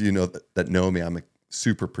 those of you that know me, I'm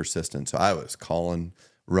super persistent. So I was calling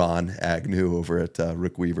Ron Agnew over at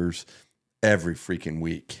Rick Weaver's every freaking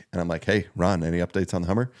week. And I'm like, hey, Ron, any updates on the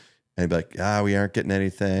Hummer? And he'd be like, we aren't getting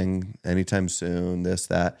anything anytime soon, this,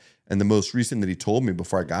 that. And the most recent that he told me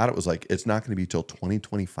before I got it was like, it's not going to be till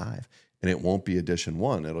 2025. And it won't be edition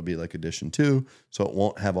 1. It'll be like edition 2. So it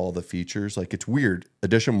won't have all the features. Like, it's weird.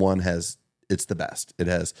 Edition 1 it's the best. It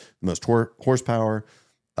has the most horsepower,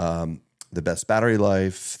 the best battery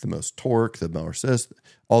life, the most torque, the most assist,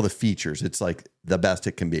 all the features. It's like the best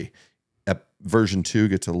it can be. Version 2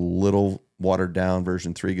 gets a little watered down.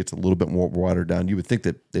 Version 3 gets a little bit more watered down. You would think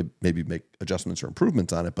that they maybe make adjustments or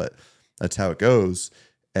improvements on it, but that's how it goes.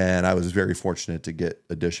 And I was very fortunate to get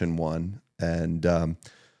edition 1, and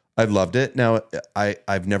I've loved it. Now,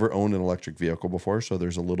 I've never owned an electric vehicle before, so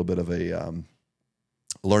there's a little bit of a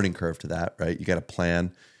learning curve to that, right? You got to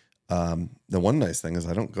plan. The one nice thing is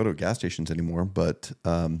I don't go to gas stations anymore, but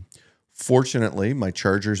fortunately, my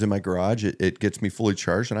charger's in my garage. It gets me fully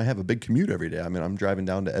charged, and I have a big commute every day. I mean, I'm driving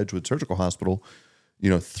down to Edgewood Surgical Hospital,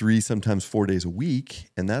 3, sometimes 4 days a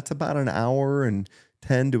week, and that's about an hour and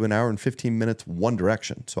 10 to an hour and 15 minutes one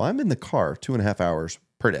direction. So I'm in the car 2.5 hours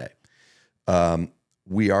per day.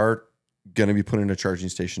 We are going to be putting a charging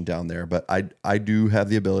station down there, but I do have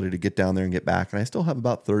the ability to get down there and get back, and I still have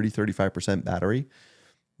about 35% battery.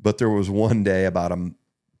 But there was one day about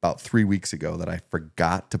 3 weeks ago that I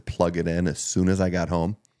forgot to plug it in as soon as I got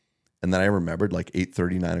home. And then I remembered like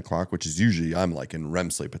 8:30, 9 o'clock, which is usually I'm like in REM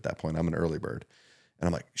sleep at that point. I'm an early bird. And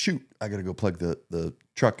I'm like, shoot, I got to go plug the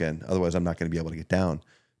truck in. Otherwise, I'm not going to be able to get down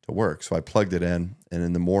to work. So I plugged it in, and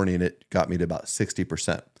in the morning, it got me to about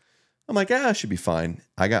 60%. I'm like, I should be fine.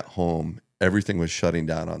 I got home. Everything was shutting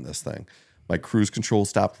down on this thing. My cruise control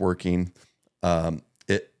stopped working. You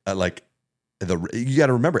got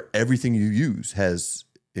to remember, everything you use has,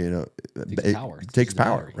 takes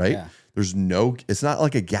power, right? Yeah. It's not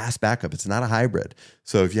like a gas backup. It's not a hybrid.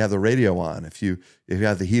 So if you have the radio on, if you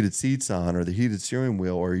have the heated seats on or the heated steering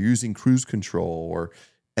wheel, or you're using cruise control or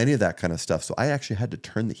any of that kind of stuff. So I actually had to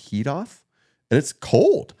turn the heat off, and it's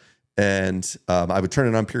cold. And I would turn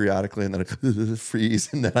it on periodically, and then it'd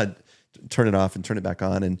freeze, and then I'd turn it off and turn it back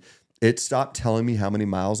on. And it stopped telling me how many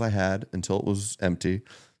miles I had until it was empty.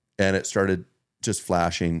 And it started just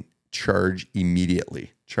flashing, charge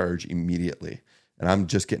immediately. And I'm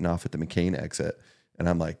just getting off at the McCain exit. And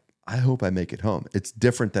I'm like, I hope I make it home. It's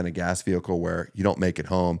different than a gas vehicle where you don't make it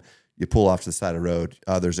home. You pull off to the side of the road.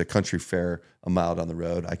 There's a country fair a mile down the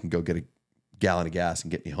road. I can go get a gallon of gas and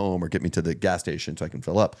get me home, or get me to the gas station so I can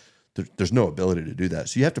fill up. There's no ability to do that.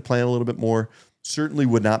 So you have to plan a little bit more. Certainly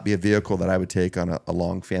would not be a vehicle that I would take on a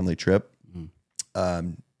long family trip.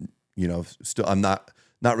 Still, I'm not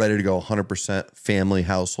ready to go 100% family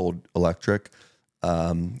household electric.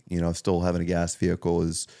 Still having a gas vehicle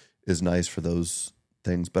is nice for those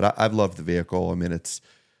things. But I've loved the vehicle. I mean, it's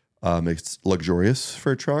luxurious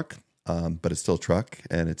for a truck, but it's still a truck,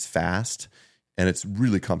 and it's fast, and it's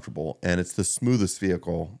really comfortable, and it's the smoothest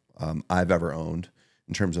vehicle I've ever owned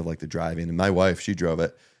in terms of like the driving. And my wife, she drove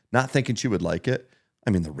it, not thinking she would like it. I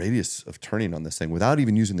mean, the radius of turning on this thing without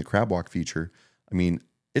even using the crab walk feature, I mean,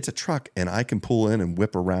 it's a truck, and I can pull in and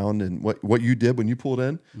whip around. And what you did when you pulled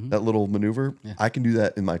in, that little maneuver, I can do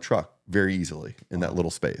that in my truck very easily in that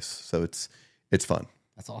little space. So it's fun.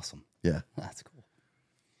 That's awesome. Yeah. That's cool.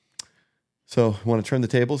 So want to turn the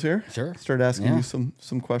tables here? Sure. Start asking you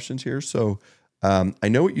some questions here. So I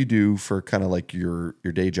know what you do for kind of like your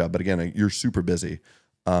day job, but again, you're super busy.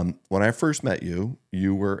 When I first met you,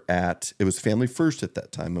 you were it was Family First at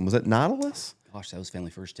that time. And was it Nautilus? Gosh, that was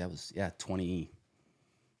Family First. That was, 20,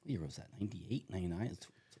 what year was that? 98, 99? It's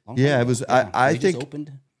a long Yeah, time it ago. was, Yeah. I They just think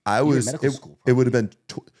opened. I You were in was, medical school, it would have probably.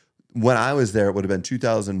 been, when I was there, it would have been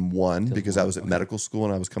 2001 because I was at medical school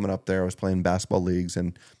and I was coming up there. I was playing basketball leagues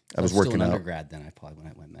and I was working still an out. undergrad then, I probably,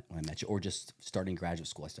 when I met you. Or just starting graduate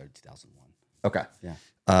school, I started 2001. Okay.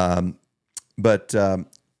 Yeah. But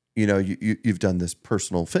you know, you've done this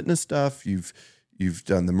personal fitness stuff. You've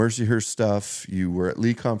done the Mercyhurst stuff. You were at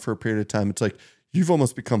LeCom for a period of time. It's like you've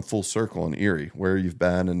almost become full circle in Erie, where you've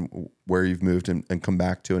been and where you've moved and come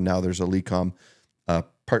back to. And now there's a LeCom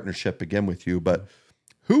partnership again with you. But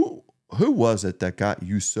who was it that got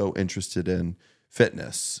you so interested in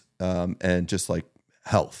fitness and just like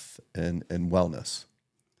health and wellness?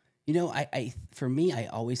 You know, for me, I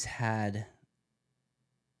always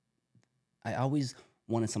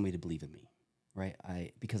wanted somebody to believe in me, right?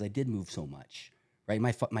 Because I did move so much, right?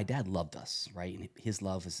 My dad loved us, right? And his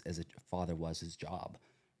love as a father was his job,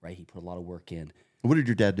 right? He put a lot of work in. What did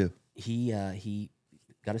your dad do? He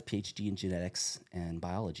got his PhD in genetics and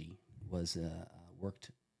biology.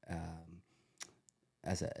 Worked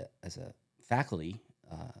as a faculty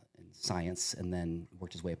in science, and then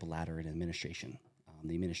worked his way up a ladder in administration.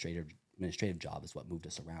 The administrative job is what moved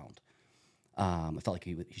us around. I felt like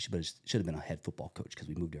he should have been a head football coach because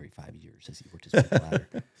we moved every 5 years as he worked his way up the ladder.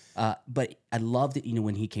 But I loved it,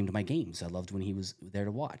 when he came to my games. I loved when he was there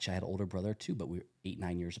to watch. I had an older brother too, but we were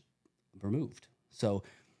 8-9 years removed. So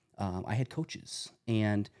I had coaches,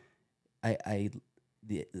 and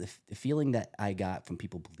the feeling that I got from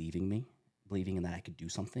people believing in that I could do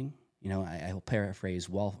something. I'll paraphrase.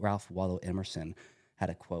 Ralph Waldo Emerson had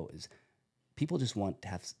a quote: "Is people just want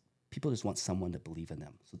someone to believe in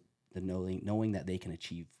them, so the knowing that they can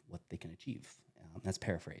achieve what they can achieve." That's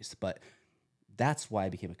paraphrased, but that's why I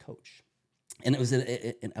became a coach. And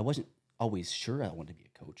and I wasn't always sure I wanted to be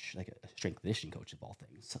a coach, like a strength and conditioning coach of all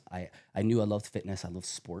things. I knew I loved fitness. I loved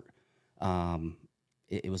sport.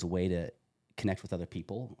 It was a way to connect with other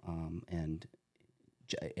people and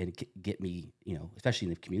get me, especially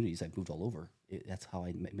in the communities. I've moved all over. That's how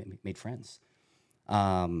I made friends.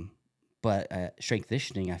 But strength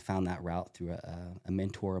conditioning, I found that route through a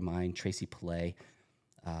mentor of mine, Tracy Pillay.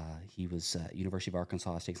 He was at University of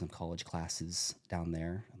Arkansas. I was taking some college classes down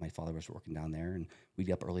there. My father was working down there, and we'd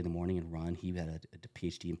get up early in the morning and run. He had a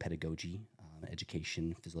PhD in pedagogy,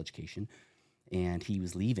 education, physical education, and he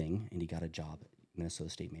was leaving, and he got a job at Minnesota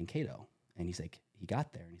State Mankato. And he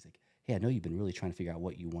got there, and he's like, "Hey, I know you've been really trying to figure out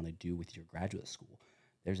what you want to do with your graduate school.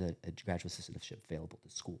 There's a graduate assistantship available at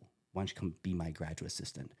the school. Why don't you come be my graduate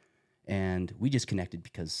assistant?" And we just connected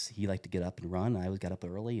because he liked to get up and run. I always got up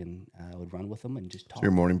early, and I would run with him and just talk. So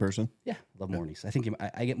you're a morning person? Yeah, love mornings. I think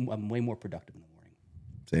I'm way more productive in the morning.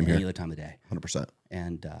 Same than here. Any other time of the day. 100%.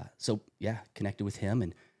 And connected with him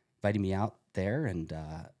and invited me out there, and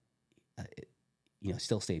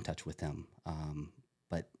still stay in touch with him.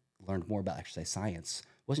 But learned more about exercise science.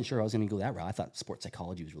 Wasn't sure I was going to go that route. I thought sports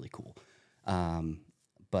psychology was really cool.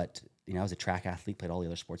 But I was a track athlete, played all the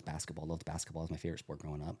other sports, basketball. Loved basketball. It was my favorite sport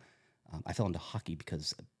growing up. I fell into hockey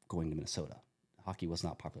because of going to Minnesota. Hockey was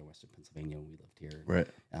not popular in Western Pennsylvania when we lived here. Right.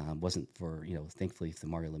 Wasn't for, thankfully for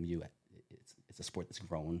Mario Lemieux, it's a sport that's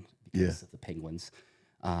grown because of the Penguins.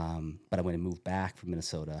 But I went and moved back from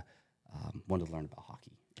Minnesota, wanted to learn about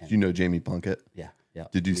hockey. And Do you know Jamie Plunkett? Yeah.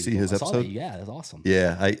 Did you see his I saw episode? that. Yeah, that's awesome.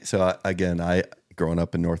 Yeah. I growing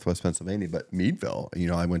up in Northwest Pennsylvania, but Meadville,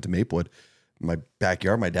 I went to Maplewood. My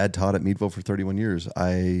backyard, my dad taught at Meadville for 31 years.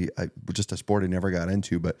 I just a sport I never got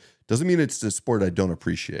into, but doesn't mean it's a sport I don't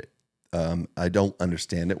appreciate. I don't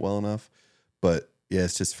understand it well enough, but yeah,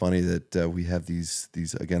 it's just funny that we have these,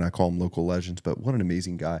 again, I call them local legends, but what an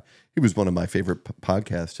amazing guy. He was one of my favorite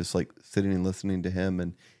podcasts, just like sitting and listening to him,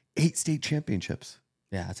 and 8 state championships.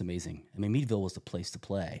 Yeah, that's amazing. I mean, Meadville was the place to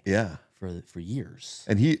play. Yeah. For years.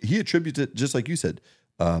 And he attributes it, just like you said,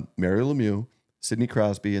 Mario Lemieux, Sidney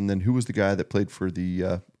Crosby, and then who was the guy that played for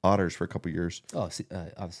the Otters for a couple of years? Oh,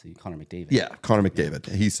 obviously Connor McDavid. Yeah, Connor McDavid.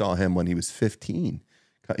 Yeah. He saw him when he was 15.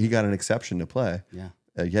 He got an exception to play. Yeah.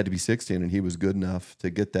 You had to be 16, and he was good enough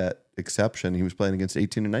to get that exception. He was playing against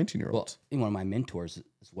 18 and 19-year-olds. Well, one of my mentors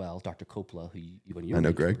as well, Dr. Coppola, who you I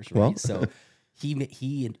know Greg. Right? Well. So he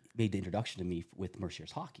made the introduction to me with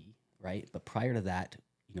Mercyhurst hockey, right? But prior to that,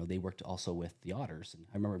 they worked also with the Otters. And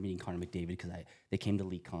I remember meeting Connor McDavid because they came to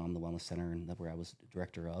LECOM, the wellness center, and where I was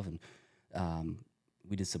director of, and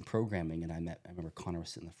we did some programming. And I remember Connor was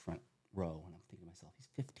sitting in the front row, and I'm thinking to myself, he's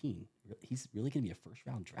 15, he's really going to be a first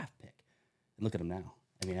round draft pick. And look at him now.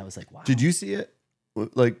 I mean, I was like, wow. Did you see it?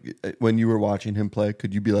 Like when you were watching him play,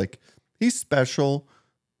 could you be like, he's special?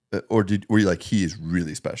 Or were you like, he is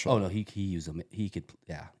really special? Oh no, he used him. He could,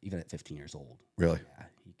 even at 15 years old. Really? Yeah,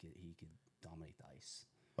 he could dominate the ice.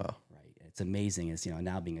 Wow. Right. It's amazing. As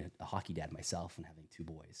now being a hockey dad myself and having 2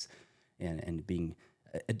 boys, and being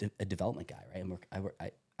a development guy.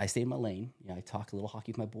 Right. I stay in my lane. I talk a little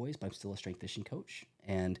hockey with my boys, but I'm still a strength conditioning coach.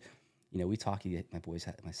 And we talk.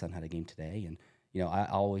 My son had a game today, and I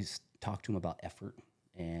always talk to him about effort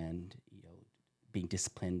and being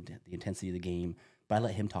disciplined, the intensity of the game. But I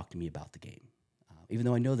let him talk to me about the game, even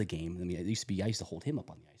though I know the game. I mean, I used to hold him up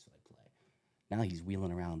on the ice when I play. Now he's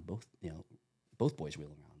wheeling around both boys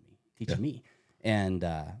wheeling around me, teaching me. And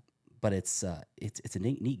but it's a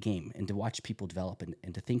neat game, and to watch people develop,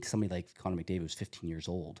 and to think somebody like Connor McDavid was 15 years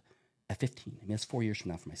old. At 15, I mean, that's 4 years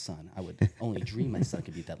from now for my son. I would only dream my son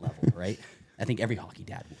could be at that level, right? I think every hockey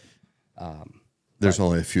dad would. There's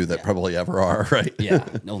only a few that probably ever are, right? Yeah,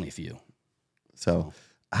 only a few. So.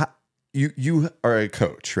 You are a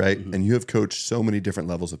coach, right? Mm-hmm. And you have coached so many different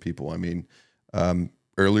levels of people. I mean,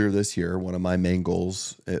 earlier this year, one of my main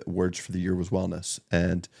goals, words for the year, was wellness.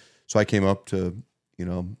 And so I came up to,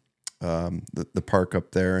 the park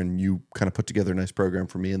up there, and you kind of put together a nice program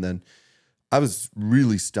for me. And then I was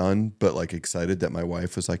really stunned, but like excited that my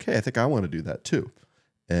wife was like, hey, I think I want to do that too.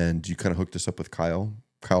 And you kind of hooked us up with Kyle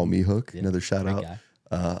Mehook, another shout out. Guy.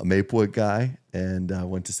 A Maplewood guy, and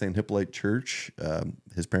went to St. Hippolyte Church.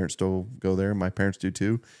 His parents still go there. My parents do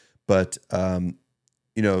too. But,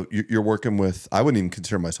 you're working with, I wouldn't even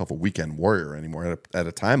consider myself a weekend warrior anymore. At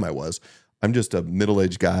a time I was. I'm just a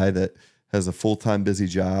middle-aged guy that has a full-time busy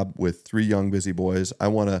job with 3 young busy boys. I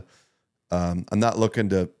want to, I'm not looking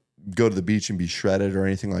to go to the beach and be shredded or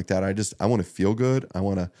anything like that. I want to feel good.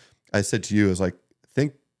 I said to you, I was like,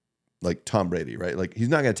 think like Tom Brady, right? Like he's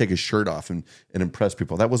not going to take his shirt off and impress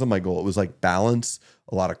people. That wasn't my goal. It was like balance,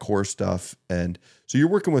 a lot of core stuff. And so you're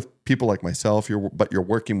working with people like myself, but you're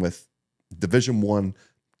working with Division I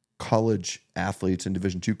college athletes and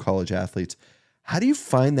Division II college athletes. How do you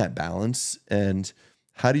find that balance? And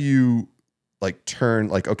how do you like turn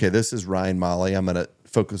like, okay, this is Ryan Molly. I'm going to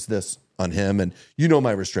focus this on him. And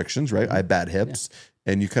my restrictions, right? I have bad hips,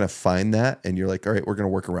 and you kind of find that, and you're like, all right, we're going to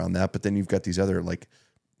work around that. But then you've got these other like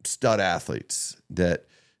stud athletes.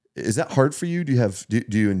 Is that hard for you? Do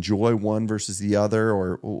you enjoy one versus the other,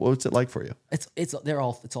 or what's it like for you? It's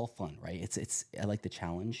all fun, right? I like the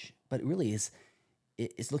challenge, but it really is.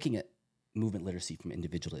 It's looking at movement literacy from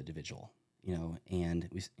individual to individual, and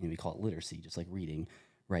we call it literacy, just like reading,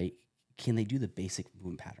 right? Can they do the basic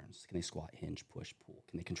movement patterns? Can they squat, hinge, push, pull?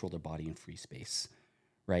 Can they control their body in free space,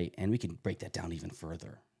 right? And we can break that down even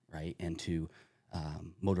further, right? And to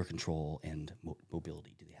motor control and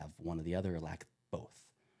mobility. Do they have one or the other, or lack both?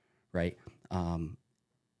 Right?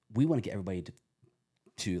 We want to get everybody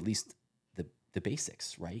to at least the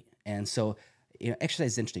basics, right? And so,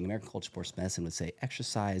 exercise is interesting. American College of Sports Medicine would say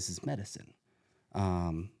exercise is medicine,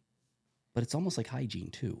 but it's almost like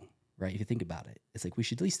hygiene too, right? If you think about it, it's like we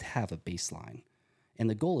should at least have a baseline, and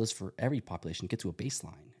the goal is for every population to get to a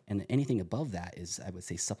baseline, and anything above that is, I would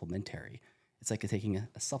say, supplementary. It's like taking a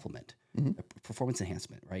supplement, a performance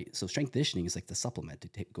enhancement, right? So strength conditioning is like the supplement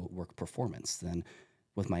to go work performance. Then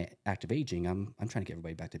with my active aging, I'm trying to get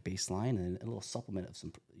everybody back to baseline, and a little supplement of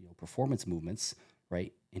some performance movements,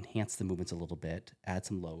 right? Enhance the movements a little bit, add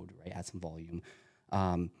some load, right? Add some volume,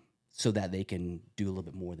 so that they can do a little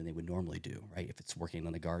bit more than they would normally do, right? If it's working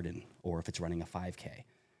on the garden or if it's running a 5K,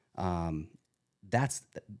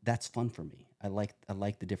 that's fun for me. I like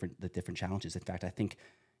the different challenges. In fact, I think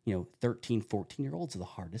 13, 14-year-olds are the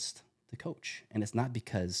hardest to coach. And it's not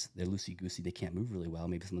because they're loosey-goosey, they can't move really well.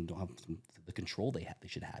 Maybe some of them don't have the control they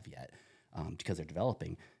should have yet, because they're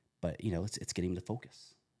developing. But, it's getting them to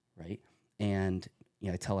focus, right? And,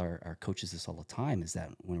 I tell our coaches this all the time, is that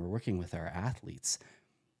when we're working with our athletes,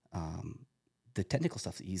 the technical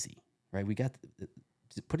stuff's easy, right? We got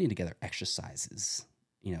putting together exercises,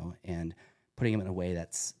 and putting them in a way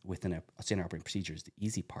that's within a standard operating procedure is the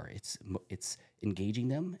easy part. It's engaging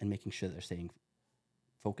them and making sure they're staying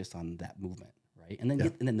focused on that movement, right? And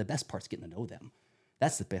then the best part's getting to know them.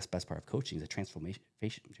 That's the best part of coaching, is a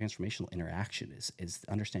transformational interaction, is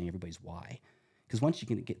understanding everybody's why. Because once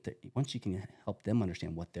you can help them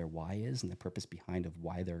understand what their why is and the purpose behind of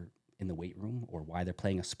why they're in the weight room, or why they're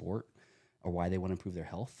playing a sport, or why they want to improve their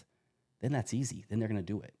health, then that's easy. Then they're going to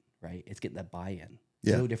do it, right? It's getting that buy-in.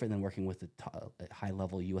 Yeah. No different than working with a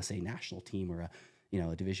high-level USA national team or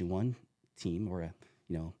a Division I team or a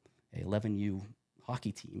 11U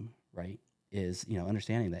hockey team, right? Is,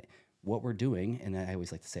 understanding that what we're doing, and I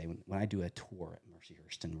always like to say when I do a tour at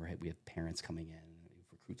Mercyhurst and we have parents coming in,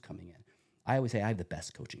 recruits coming in, I always say I have the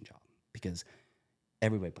best coaching job because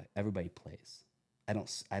everybody plays. I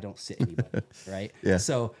don't sit anybody, right? Yeah.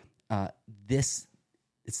 So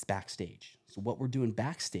it's backstage. So what we're doing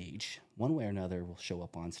backstage, one way or another, will show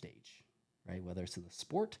up on stage, right? Whether it's in the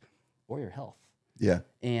sport or your health. Yeah.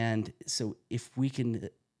 And so if we can,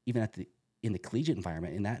 even in the collegiate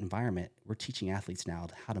environment, in that environment, we're teaching athletes now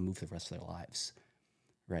how to move the rest of their lives,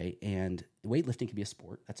 right? And weightlifting can be a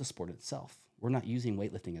sport. That's a sport in itself. We're not using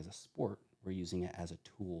weightlifting as a sport. We're using it as a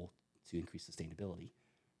tool to increase sustainability,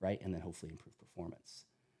 right? And then hopefully improve performance.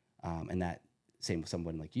 And that, same with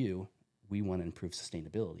someone like you, we want to improve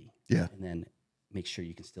sustainability. Yeah. And then make sure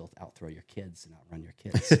you can still outthrow your kids and outrun your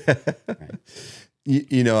kids, right?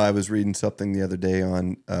 I was reading something the other day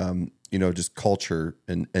on, just culture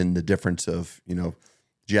and the difference of,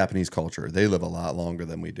 Japanese culture. They live a lot longer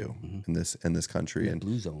than we do in this country. The and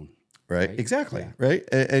blue zone. Right. Exactly. Yeah. Right.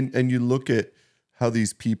 And you look at how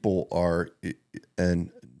these people are,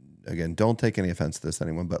 and again, don't take any offense to this,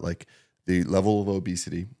 anyone, but like the level of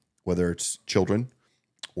obesity, whether it's children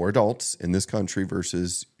or adults in this country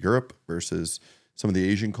versus Europe versus some of the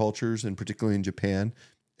Asian cultures, and particularly in Japan.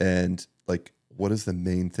 And like, what is the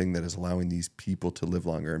main thing that is allowing these people to live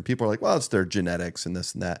longer? And people are like, well, it's their genetics and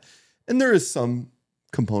this and that. And there is some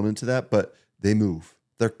component to that, but they move.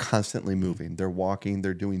 They're constantly moving. They're walking.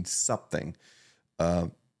 They're doing something.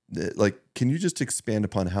 Can you just expand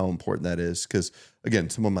upon how important that is? Because again,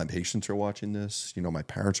 some of my patients are watching this. My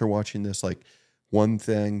parents are watching this. Like, one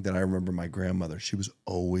thing that I remember, my grandmother, she was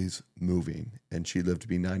always moving, and she lived to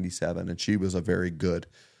be 97, and she was a very good,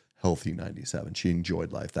 healthy 97. She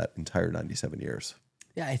enjoyed life that entire 97 years.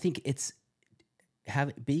 Yeah, I think it's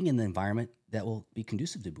being in the environment that will be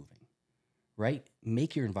conducive to moving, right?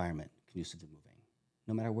 Make your environment conducive to moving,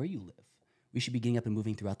 no matter where you live. We should be getting up and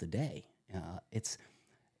moving throughout the day. It's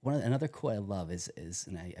another quote I love is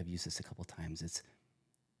and I've used this a couple of times. It's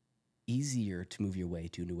easier to move your way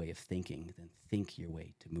to a new way of thinking than think your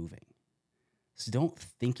way to moving. So don't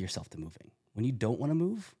think yourself to moving. When you don't want to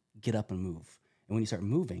move, get up and move. And when you start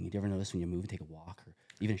moving, do you ever notice when you move and take a walk or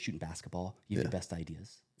even shooting basketball, you have the best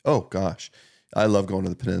ideas? Oh, gosh. I love going to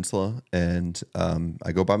the peninsula, and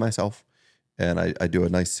I go by myself, and I do a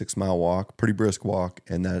nice 6-mile walk, pretty brisk walk.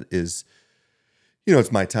 And that is,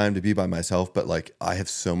 it's my time to be by myself, but like I have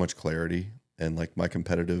so much clarity, and like my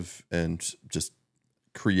competitive and just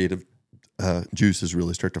creative juices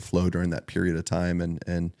really start to flow during that period of time.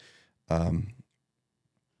 And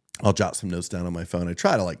I'll jot some notes down on my phone. I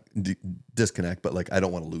try to like disconnect, but like I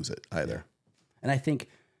don't want to lose it either. Yeah. And I think,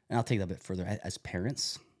 and I'll take that a bit further, as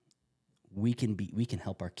parents, we can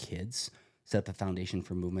help our kids set the foundation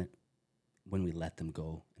for movement when we let them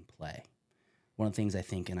go and play. One of the things I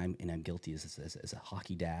think, and I'm guilty as a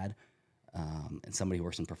hockey dad, and somebody who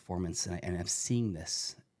works in performance, and I'm seeing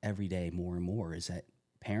this every day more and more, is that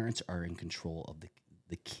parents are in control of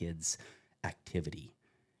the kids' activity,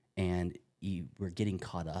 and we're getting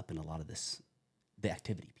caught up in a lot of the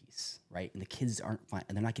activity piece, right? And the kids aren't fine,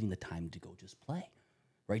 and they're not getting the time to go just play,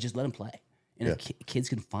 right? Just let them play. And kids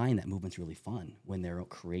can find that movement's really fun when they're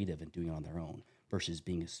creative and doing it on their own versus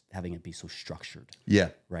having it be so structured. Yeah.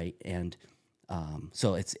 Right. And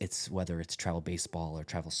so it's whether it's travel baseball or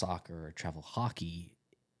travel soccer or travel hockey,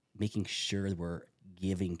 making sure that we're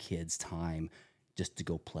giving kids time just to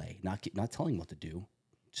go play, not telling them what to do,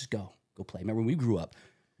 just go play. Remember when we grew up,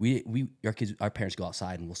 our parents go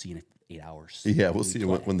outside and we'll see you in 8 hours. Yeah, we'll see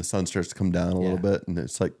when the sun starts to come down a little bit, and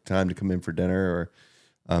it's like time to come in for dinner,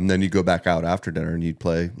 or then you go back out after dinner and you'd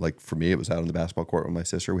play. Like for me, it was out on the basketball court with my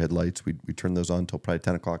sister. We had lights. We turned those on until probably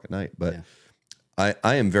 10 o'clock at night. But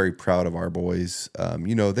I am very proud of our boys.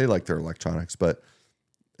 They like their electronics, but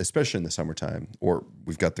especially in the summertime, or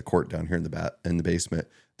we've got the court down here in the basement,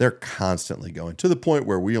 they're constantly going to the point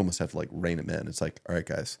where we almost have to like rein them in. It's like, all right,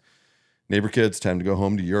 guys, neighbor kids, time to go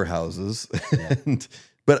home to your houses. Yeah.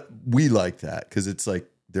 But we like that because it's like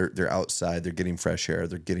they're outside, they're getting fresh air,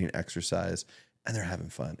 they're getting exercise, and they're having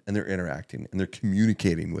fun, and they're interacting, and they're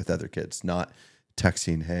communicating with other kids, not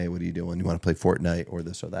texting, hey, what are you doing? You want to play Fortnite or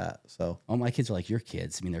this or that? So, my kids are like your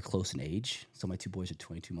kids. I mean, they're close in age. So my two boys are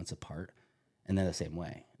 22 months apart, and they're the same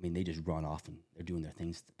way. I mean, they just run off and they're doing their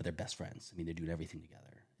things, but they're best friends. I mean, they're doing everything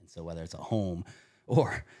together. And so whether it's at home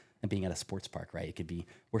or and being at a sports park, right? It could be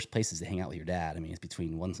worst places to hang out with your dad. I mean, it's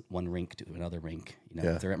between one rink to another rink. You know,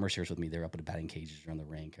 if they're at Mercyhurst with me, they're up at the batting cages or on the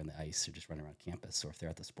rink or on the ice or just running around campus. Or if they're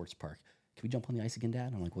at the sports park, can we jump on the ice again,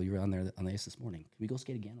 Dad? I'm like, well, you were on there on the ice this morning. Can we go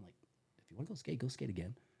skate again? I'm like, if you want to go skate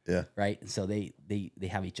again. Yeah. Right. And so they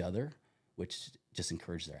have each other, which just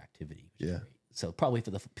encourages their activity. Which is great. So probably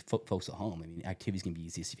for the folks at home, I mean, activity's going to be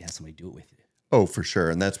easiest if you have somebody do it with you. Oh, for sure.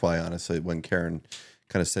 And that's why, honestly, when Karen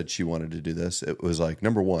kind of said she wanted to do this, it was like,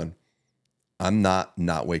 number one, I'm not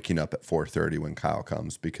waking up at 4:30 when Kyle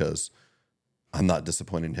comes because I'm not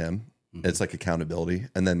disappointing him. Mm-hmm. It's like accountability.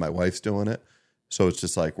 And then my wife's doing it. So it's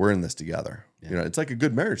just like, we're in this together. Yeah. You know, it's like a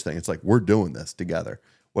good marriage thing. It's like, we're doing this together,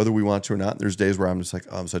 whether we want to or not. There's days where I'm just like,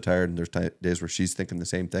 oh, I'm so tired. And there's days where she's thinking the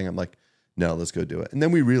same thing. I'm like, no, let's go do it. And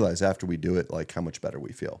then we realize after we do it, like how much better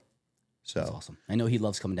we feel. So that's awesome. I know he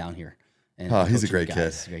loves coming down here. And he's a great kid.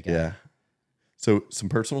 He's a great guy. Yeah. So some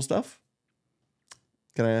personal stuff.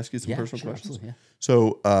 Can I ask you some personal questions? Absolutely, yeah.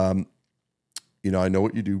 So, you know, I know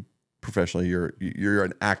what you do professionally. You're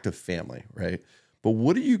an active family, right? But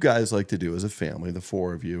what do you guys like to do as a family, the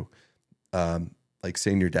four of you? Like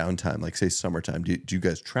say in your downtime, like say summertime, do you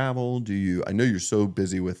guys travel? I know you're so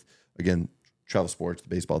busy with, again, travel sports, the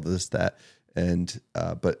baseball, this, that. And,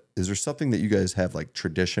 but is there something that you guys have like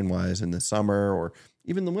tradition wise in the summer or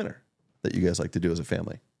even the winter that you guys like to do as a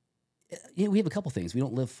family? Yeah, we have a couple things. We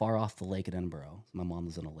don't live far off the lake at Edinburgh. My mom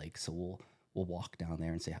lives on a lake, so we'll walk down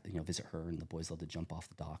there and say, you know, visit her. And the boys love to jump off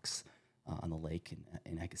the docks on the lake,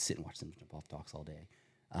 and I could sit and watch them jump off docks all day.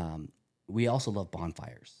 We also love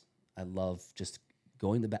bonfires. I love just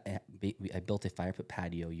going to the back. I built a fire pit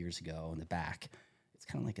patio years ago in the back. It's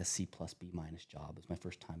kind of like a C plus B minus job. It was my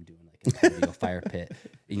first time doing like a patio fire pit.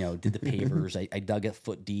 You know, did the pavers. I dug it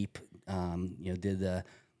foot deep. You know,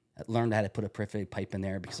 learned how to put a perforated pipe in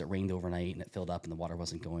there because it rained overnight and it filled up and the water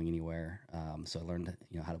wasn't going anywhere. So I learned,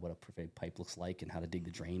 you know, what a perforated pipe looks like and how to dig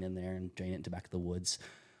the drain in there and drain it into back of the woods.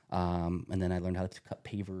 And then I learned how to cut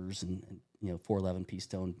pavers and you know, 411 pea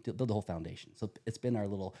stone, build the whole foundation. So it's been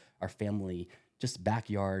our family, just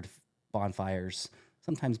backyard bonfires,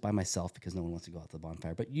 sometimes by myself because no one wants to go out to the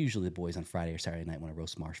bonfire, but usually the boys on Friday or Saturday night want to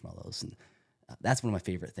roast marshmallows. And that's one of my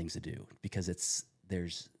favorite things to do because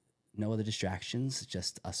there's no other distractions,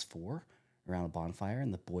 just us four around a bonfire,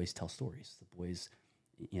 and the boys tell stories. The boys,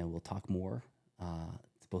 you know, will talk more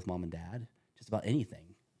to both mom and dad, just about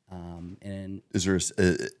anything. And is there?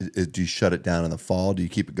 Do you shut it down in the fall? Do you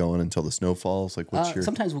keep it going until the snow falls? Like, what's your?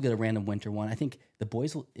 Sometimes we'll get a random winter one. I think the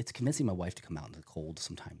boys it's convincing my wife to come out in the cold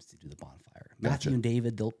sometimes to do the bonfire. Gotcha. Matthew and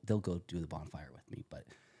David, they'll go do the bonfire with me, but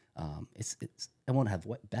it's I won't have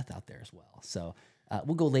Beth out there as well. So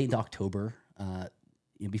we'll go late into October.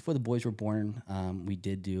 You know, before the boys were born, we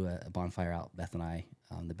did do a bonfire out, Beth and I,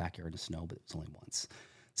 in the backyard in the snow, but it was only once.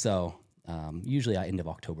 So usually at end of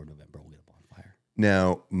October, November, we'll get a bonfire.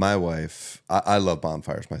 Now, my wife, I love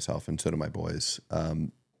bonfires myself, and so do my boys.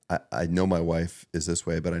 I know my wife is this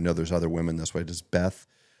way, but I know there's other women this way. Does Beth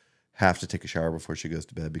have to take a shower before she goes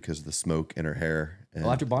to bed because of the smoke in her hair? And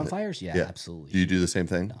after bonfires? Yeah, absolutely. Do you do the same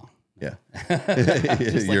thing? No. Yeah.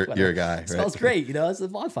 You're a guy, right? It smells great. You know, it's a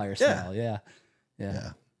bonfire smell. Yeah.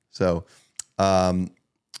 So,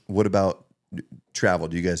 what about travel?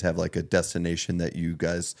 Do you guys have like a destination that you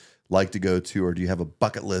guys like to go to, or do you have a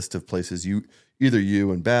bucket list of places either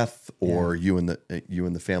you and Beth or you and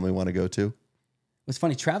the family want to go to? It's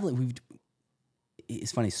funny traveling.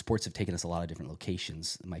 It's funny. Sports have taken us a lot of different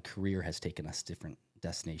locations. My career has taken us different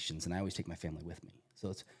destinations, and I always take my family with me.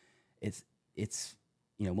 So it's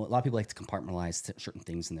you know, a lot of people like to compartmentalize certain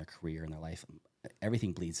things in their career and their life.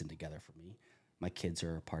 Everything bleeds in together for me. My kids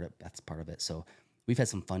are a part of that's part of it. So we've had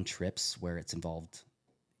some fun trips where it's involved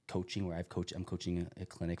coaching, where I'm coaching a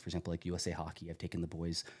clinic, for example, like USA Hockey. I've taken the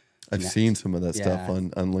boys. I've seen some of that stuff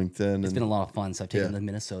on LinkedIn. It's been a lot of fun. So I've taken them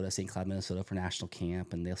to St. Cloud, Minnesota for national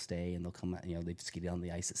camp, and they'll stay and they'll come out, you know, they've skated on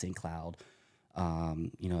the ice at St. Cloud.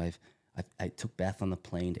 You know, I took Beth on the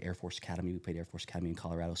plane to Air Force Academy. We played Air Force Academy in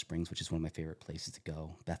Colorado Springs, which is one of my favorite places to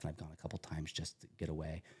go. Beth and I've gone a couple times just to get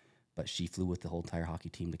away. But she flew with the whole entire hockey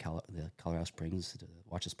team to the Colorado Springs to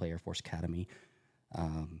watch us play Air Force Academy.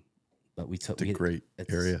 But it's a great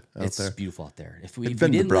area out there. It's beautiful out there. If we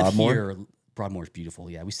been didn't to Broadmoor? live here, Broadmoor is beautiful.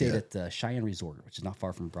 Yeah, we stayed at Cheyenne Resort, which is not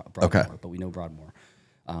far from Broadmoor, but we know Broadmoor.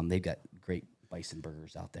 They've got great bison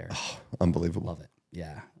burgers out there. Oh, unbelievable. Love it.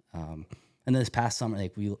 Yeah. And then this past summer,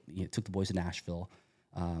 like we took the boys to Nashville.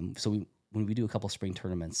 So when we do a couple of spring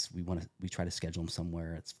tournaments, we try to schedule them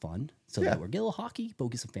somewhere it's fun, so that we're get a little hockey, but we'll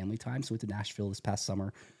get some family time. So we went to Nashville this past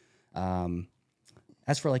summer.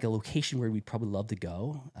 As for like a location where we'd probably love to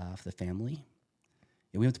go for the family,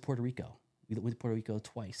 we went to Puerto Rico. We went to Puerto Rico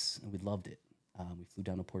twice, and we loved it. We flew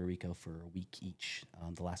down to Puerto Rico for a week each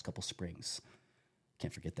the last couple springs.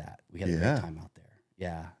 Can't forget that. We had a great time out there.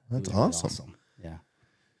 Yeah. That's it was really awesome. Yeah.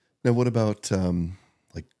 Now, what about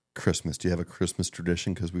like Christmas? Do you have a Christmas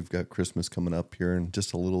tradition? Because we've got Christmas coming up here in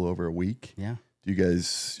just a little over a week. Yeah.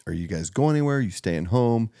 Are you guys going anywhere? Are you staying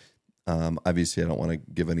home? Obviously, I don't want to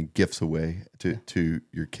give any gifts away to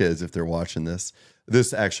your kids if they're watching this.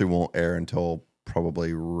 This actually won't air until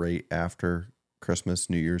probably right after Christmas,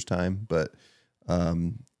 New Year's time. But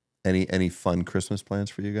any fun Christmas plans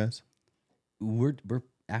for you guys? We're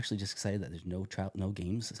actually just excited that there's no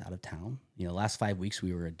games out of town. Last 5 weeks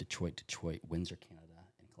we were in Detroit, Windsor, Canada,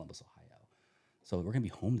 and Columbus, Ohio. So we're gonna be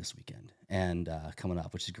home this weekend and coming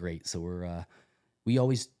up, which is great. So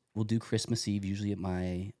we'll do Christmas Eve usually at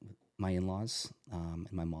my in-laws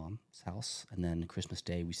and my mom's house, and then Christmas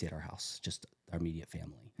Day we stay at our house, just our immediate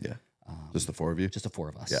family. Yeah, just the four of you. Just the four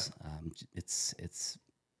of us. Yeah. It's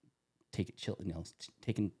take it chill,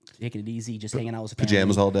 taking it easy, just hanging out with the family.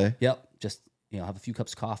 Pajamas all day. Yep, just have a few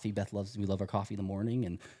cups of coffee. We love our coffee in the morning,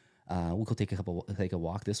 and we'll go take a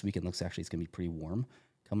walk this weekend. It's going to be pretty warm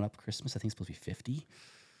coming up Christmas. I think it's supposed to be 50,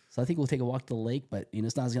 so I think we'll take a walk to the lake. But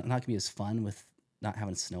it's not going to be as fun with not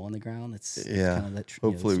having snow on the ground. It's kind of that,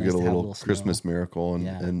 hopefully we nice get a little snow. Christmas miracle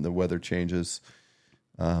and the weather changes.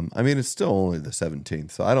 I mean, it's still only the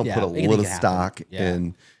 17th, so I don't put a little stock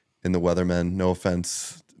in the weathermen. No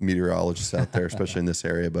offense, meteorologists out there, especially in this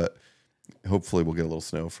area, but hopefully we'll get a little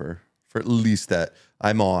snow for at least that.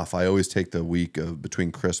 I'm off. I always take the week of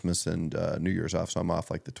between Christmas and New Year's off, so I'm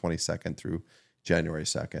off like the 22nd through January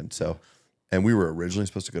 2nd. So, and we were originally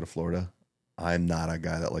supposed to go to Florida. I'm not a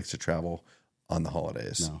guy that likes to travel on the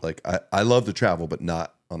holidays. No. Like I love to travel, but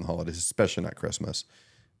not on the holidays, especially not Christmas.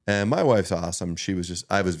 And my wife's awesome.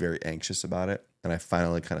 I was very anxious about it. And I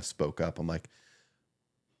finally kind of spoke up. I'm like,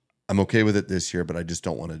 I'm okay with it this year, but I just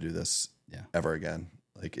don't want to do this ever again.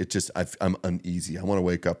 Like I'm uneasy. I want to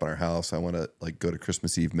wake up in our house. I want to like go to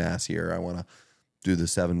Christmas Eve mass here. I want to do the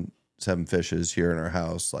seven fishes here in our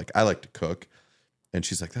house. Like I like to cook. And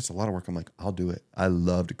she's like, that's a lot of work. I'm like, I'll do it. I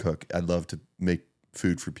love to cook. I love to make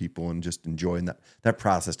food for people and just enjoying that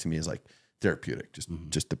process to me is like therapeutic. Just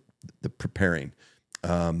the preparing.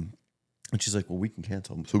 And she's like, well, we can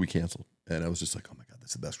cancel. So we canceled. And I was just like, oh my God,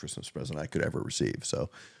 that's the best Christmas present I could ever receive. So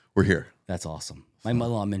we're here. That's awesome. My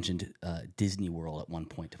mother-in-law mentioned Disney World at one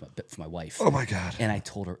point for my wife. Oh my God. And I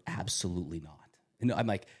told her absolutely not. And I'm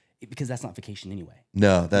like, because that's not vacation anyway.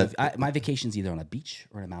 No, my vacation's either on a beach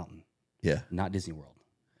or a mountain. Yeah. Not Disney World.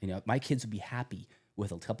 My kids would be happy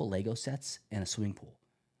with a couple Lego sets and a swimming pool.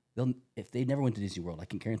 If they never went to Disney World, I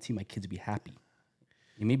can guarantee my kids would be happy.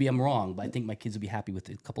 And maybe I'm wrong, but I think my kids would be happy with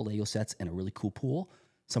a couple Lego sets and a really cool pool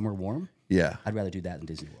somewhere warm. Yeah. I'd rather do that than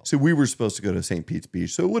Disney World. So we were supposed to go to St. Pete's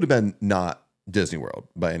Beach. So it would have been not Disney World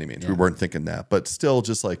by any means. Yeah. We weren't thinking that, but still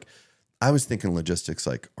just like, I was thinking logistics,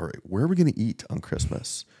 like, all right, where are we going to eat on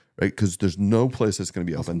Christmas? Right. Because there's no place that's going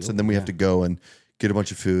to be open. So then we have to go and get a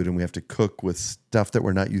bunch of food and we have to cook with stuff that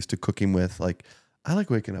we're not used to cooking with. Like, I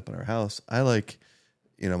like waking up in our house. I like,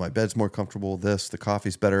 my bed's more comfortable. The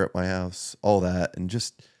coffee's better at my house, all that. And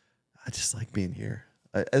I just like being here.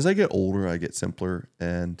 As I get older, I get simpler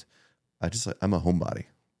and I'm a homebody.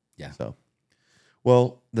 Yeah. So,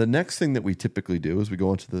 well, the next thing that we typically do is we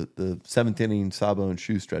go into the seventh inning Sabo and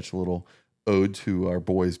shoe stretch, a little ode to our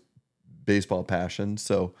boys' baseball passion.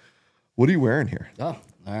 So what are you wearing here? Oh,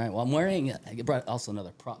 all right. Well, I'm wearing, I brought also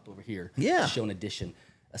another prop over here. Yeah. To show an addition.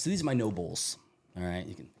 So these are my No Bulls. All right.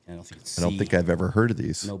 I don't know if you can see. I don't think I've ever heard of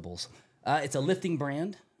these. No Bulls. It's a lifting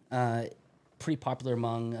brand. Pretty popular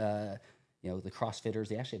among, the CrossFitters.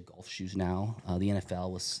 They actually have golf shoes now. The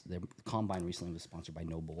NFL the Combine recently was sponsored by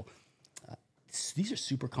No Bull. These are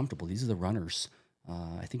super comfortable. These are the runners.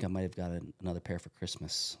 I think I might have got another pair for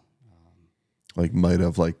Christmas.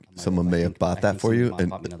 Someone may have bought that for you. And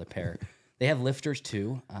bought me another pair. They have lifters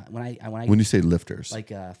too. When you say lifters, like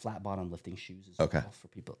flat bottom lifting shoes as okay. well for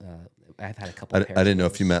people. I've had a couple. I didn't know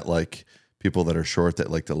if you meant like people that are short that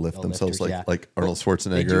like to lift themselves, lifters, like Arnold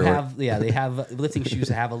Schwarzenegger. They have lifting shoes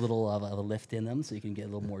that have a little of a lift in them, so you can get a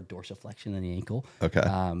little more dorsiflexion in the ankle. Okay.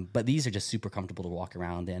 But these are just super comfortable to walk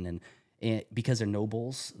around in, and because they're No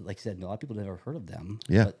Bulls, like I said, a lot of people have never heard of them.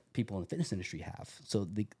 Yeah. But people in the fitness industry have. So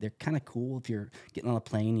they're kind of cool if you're getting on a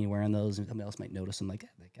plane and you're wearing those, and somebody else might notice them. Like,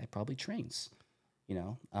 that guy probably trains.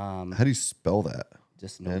 How do you spell that?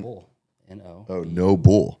 Just No Bull. N-O. Oh, No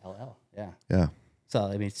Bull. L-L. Yeah. Yeah. So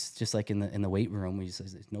I mean, it's just like in the weight room. We just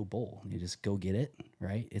it's No Bull. You just go get it,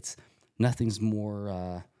 right? It's nothing's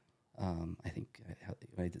more. I think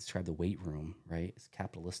when I describe the weight room, right? It's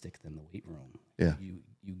capitalistic than the weight room. Yeah.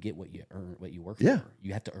 You get what you earn, what you work Yeah. for.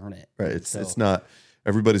 You have to earn it. Right. It's not.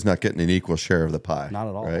 everybody's not getting an equal share of the pie. Not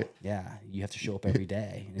at all. Right? Yeah. You have to show up every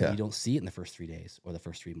day. And Yeah. you don't see it in the first 3 days or the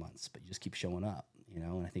first 3 months, but you just keep showing up,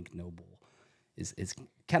 and I think Noble is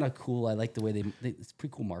kind of cool. I like the way it's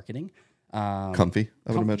pretty cool marketing. Comfy,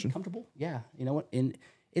 I would imagine. Comfortable. Yeah. You know what? And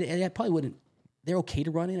I probably wouldn't, they're okay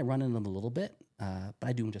to run in. I run in them a little bit, but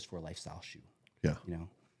I do them just for a lifestyle shoe. Yeah.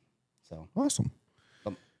 So. Awesome.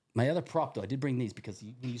 My other prop, though, I did bring these because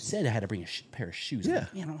you said I had to bring a pair of shoes. Yeah. I'm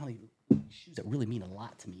like, man, I don't have any shoes that really mean a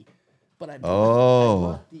lot to me. But I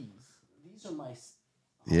brought these. These are my.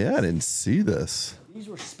 Yeah, I didn't see this. These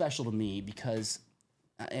were special to me because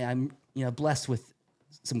I'm blessed with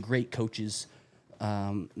some great coaches.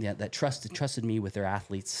 That trusted me with their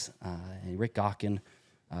athletes. And Rick Gawkin,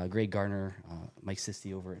 Greg Garner, Mike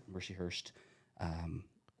Sisti over at Mercyhurst.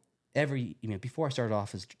 Before I started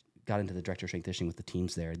off got into the director of strength conditioning with the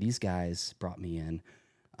teams there. These guys brought me in,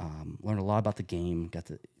 learned a lot about the game, got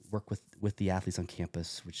to work with the athletes on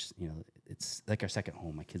campus, which, it's like our second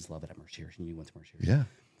home. My kids love it at Mercyhurst, and you went to Mercyhurst.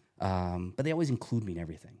 Yeah. But they always include me in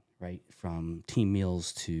everything, right? From team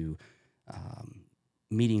meals to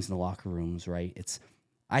meetings in the locker rooms, right?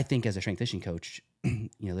 I think as a strength conditioning coach,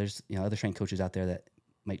 there's other strength coaches out there that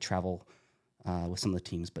might travel with some of the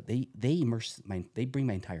teams, but they bring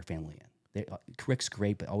my entire family in. Rick's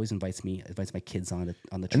great, but always invites my kids on the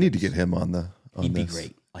trips. I need to get him on He'd be this.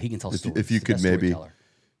 great. He can tell If stories. you He's the could best maybe storyteller.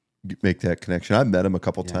 make that connection. I've met him a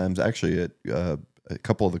couple times, actually, at a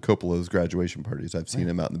couple of the Coppola's graduation parties. I've seen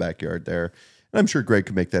him out in the backyard there. And I'm sure Greg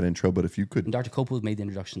could make that intro, but if you could. And Dr. Coppola made the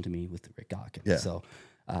introduction to me with Rick Gawkin. Yeah. So,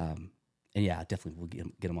 and yeah, definitely we'll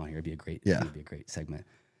get him on here. It'd be a great segment.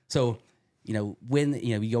 So, when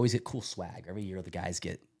we always get cool swag. Every year the guys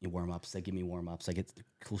get warm-ups. They give me warm-ups. I get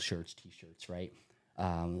cool shirts, T-shirts, right?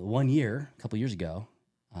 1 year, a couple years ago,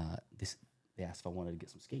 they asked if I wanted to get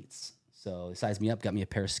some skates. So they sized me up, got me a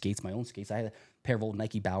pair of skates, my own skates. I had a pair of old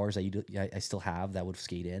Nike Bauers I still have that would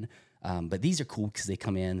skate in. But these are cool because they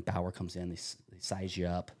come in, Bauer comes in, they size you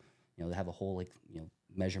up. They have a whole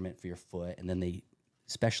measurement for your foot, and then they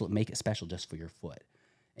make it special just for your foot.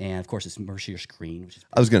 And of course, it's Mercyhurst green, which is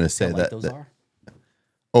I was going to say how light those are.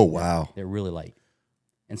 Oh, wow. They're really light.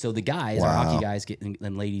 And so the guys, our hockey guys,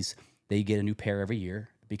 and ladies, they get a new pair every year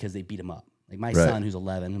because they beat them up. Like my son, who's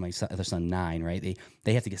 11, and my other son, 9, right?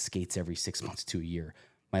 They have to get skates every 6 months to a year.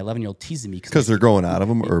 My 11-year-old teases me because they're growing out of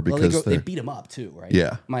them, or because they beat them up too, right?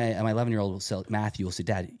 Yeah. My 11-year-old Matthew will say,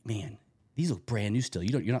 "Dad, man, these look brand new still.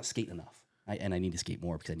 You're not skating enough, and I need to skate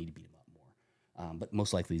more because I need to beat them up more. But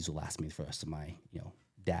most likely these will last me for the rest of my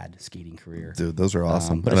dad skating career. Dude, those are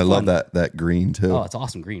awesome, but and I it's love fun. that green too. Oh, it's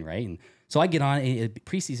awesome green, right? And so I get on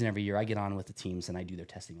preseason every year. I get on with the teams and I do their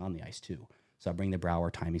testing on the ice too. So I bring the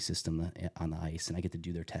Brouwer timing system on the ice, and I get to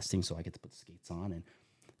do their testing. So I get to put the skates on, and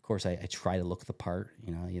of course I try to look the part.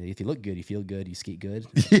 If you look good, you feel good, you skate good.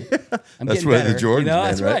 Yeah, I'm that's getting where better. the Jordans,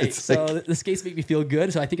 that's man, right. It's So the skates make me feel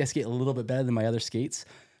good. So I think I skate a little bit better than my other skates.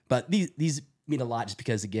 But these mean a lot just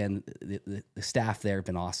because, again, the staff there have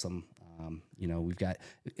been awesome. We've got,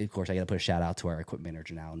 of course, I got to put a shout out to our equipment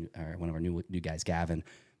manager now, one of our new guys, Gavin,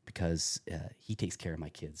 because he takes care of my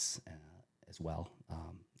kids as well.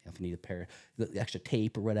 If I need a pair of the extra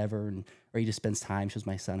tape or whatever, or he just spends time, shows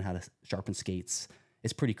my son how to sharpen skates.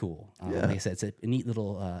 It's pretty cool. Like I said, it's a neat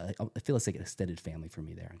little, I feel it's like an extended family for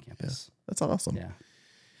me there on campus. Yeah, that's awesome. Yeah.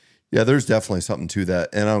 Yeah, there's definitely something to that.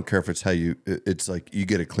 And I don't care if it's it's like you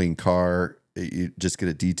get a clean car, you just get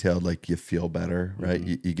it detailed, like you feel better, right?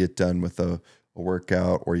 Mm-hmm. You get done with a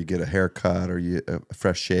workout, or you get a haircut, or a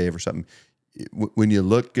fresh shave or something. When you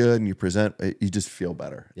look good and you present, you just feel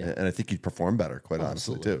better. Yeah. And I think you'd perform better, quite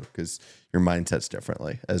honestly, absolutely. too, because your mindset's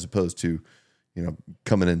differently as opposed to,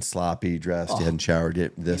 coming in sloppy, dressed, you hadn't showered,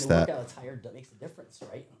 yet this, that. Workout attire makes a difference,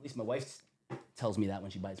 right? At least my wife tells me that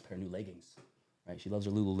when she buys a pair of new leggings, right? She loves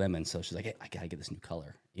her Lululemon, so she's like, "Hey, I gotta get this new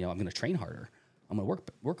color. I'm going to train harder. I'm going to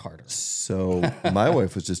work harder." So my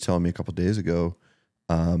wife was just telling me a couple of days ago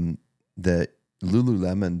that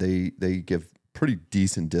Lululemon, they give pretty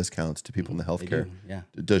decent discounts to people in the healthcare. Yeah.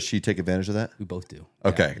 Does she take advantage of that? We both do.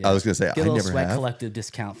 Okay. Yeah. I was going to say, Get a I little never sweat have. collective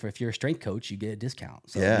discount for if you're a strength coach, you get a discount.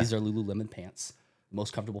 So Yeah. these are Lululemon pants, the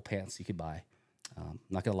most comfortable pants you could buy.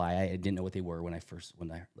 Not gonna lie, I didn't know what they were when I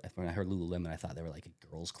heard Lululemon. I thought they were like a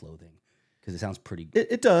girl's clothing because it sounds pretty.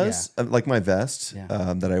 It does. Like my vest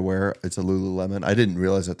Yeah. that I wear, it's a Lululemon. I didn't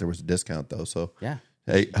realize that there was a discount though. So Yeah.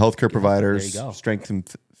 hey, healthcare providers, There you go. strength and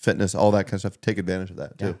fitness, all that kind of stuff, take advantage of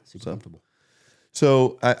that too. Yeah, super comfortable.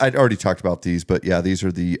 So I'd already talked about these, but yeah, these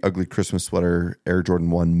are the ugly Christmas sweater Air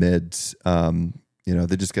Jordan 1 mids.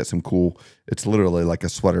 They just got some cool, it's literally like a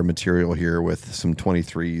sweater material here with some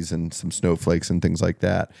 23s and some snowflakes and things like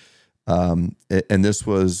that. And this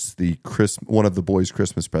was one of the boys'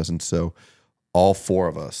 Christmas presents. So all 4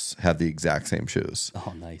 of us have the exact same shoes.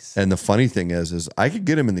 Oh, nice. And the funny thing is I could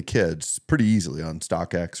get them in the kids pretty easily on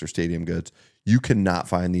StockX or Stadium Goods. You cannot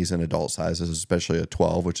find these in adult sizes, especially a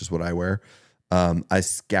 12, which is what I wear. I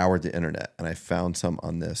scoured the internet and I found some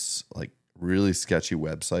on this like really sketchy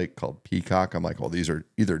website called Peacock. I'm like, well, these are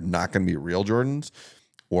either not going to be real Jordans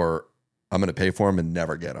or I'm going to pay for them and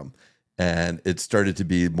never get them. And it started to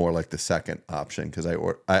be more like the second option because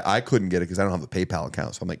I couldn't get it because I don't have a PayPal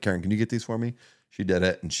account. So I'm like, Karen, can you get these for me? She did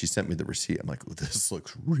it and she sent me the receipt. I'm like, oh, this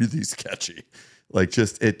looks really sketchy. Like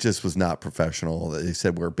it just was not professional. They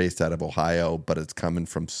said we're based out of Ohio, but it's coming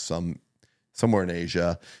from somewhere in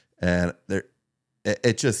Asia. And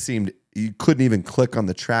it just seemed you couldn't even click on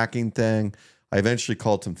the tracking thing. I eventually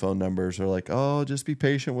called some phone numbers. They're like, oh, just be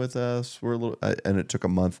patient with us. And it took a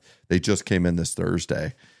month. They just came in this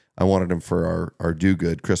Thursday. I wanted them for our Do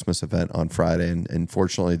Good Christmas event on Friday. And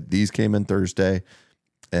fortunately, these came in Thursday.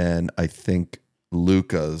 And I think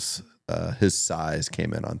Luca's, his size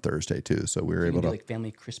came in on Thursday too. So we were able to like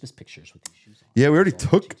family Christmas pictures with these shoes on. Yeah, we already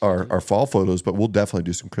took our fall photos, but we'll definitely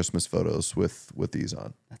do some Christmas photos with these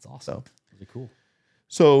on. That's awesome. Really cool.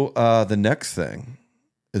 So the next thing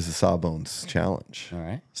is the Sawbones Challenge. All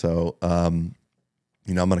right. So, I'm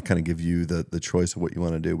going to kind of give you the choice of what you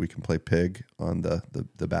want to do. We can play pig on the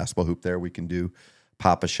basketball hoop there. We can do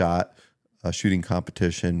pop a shot, a shooting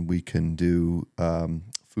competition. We can do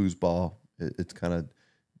foosball. It's kind of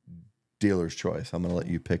dealer's choice. I'm going to let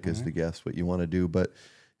you pick as the guest what you want to do, but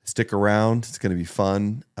stick around. It's going to be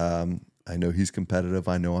fun. I know he's competitive.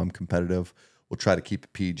 I know I'm competitive. We'll try to keep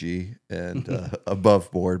it PG and above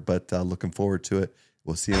board, but looking forward to it.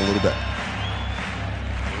 We'll see you in a little bit.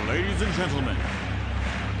 Ladies and gentlemen,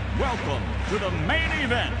 welcome to the main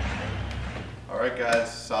event. All right,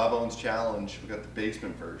 guys, Sawbones Challenge. We got the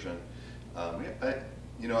basement version. I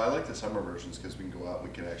like the summer versions because we can go out and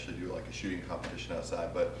we can actually do like a shooting competition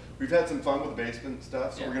outside. But we've had some fun with the basement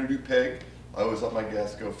stuff, so we're gonna do pig. I always let my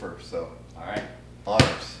guests go first. So all right,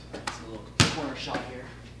 honors. It's a little corner shot here.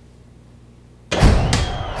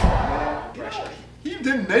 Man, he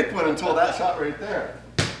didn't make one until that shot right there.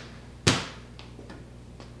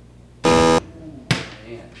 Man.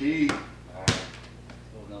 P. All right.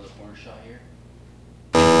 Another corner shot here.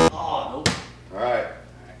 Oh, nope. All right.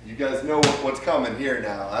 You guys know what's coming here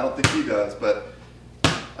now. I don't think he does, but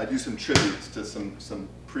I do some tributes to some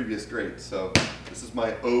previous greats. So this is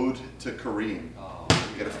my ode to Kareem. Oh,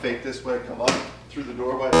 you gotta fake this way, come up through the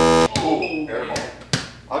doorway. Oh, airball.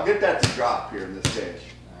 I'll get that to drop here in this stage.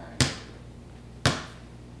 All right. A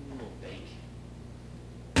little bank.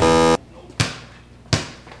 Nope.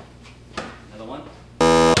 Another one.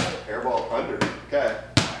 Airball under. Okay.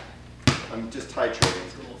 I'm just titrating.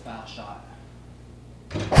 It's a little foul shot.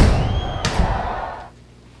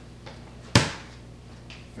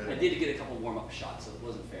 I did get a couple warm-up shots, so it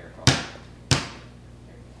wasn't fair.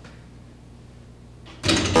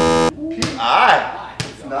 PI.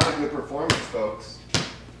 It's not a good performance, folks.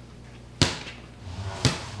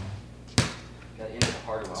 Gotta end it the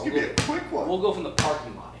harder one. This could be a quick one. We'll go from the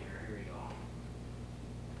parking lot here. Here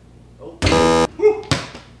we go. Oh. Woo.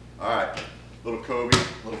 All right. Little Kobe,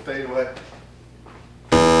 little fadeaway.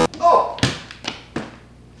 Oh!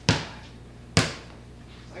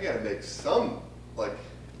 I gotta make some, like,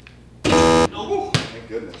 No. thank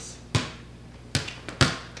goodness.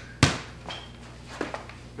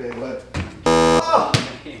 Fadeaway. Oh!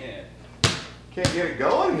 Man. Can't get it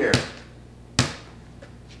going here.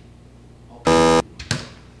 All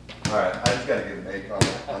right, I just gotta get a make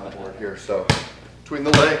on the board here. So, between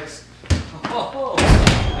the legs. Oh,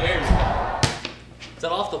 there we go. Is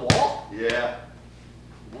that off the wall? Yeah.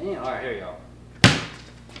 Man, all right, here you go.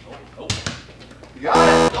 Oh. You got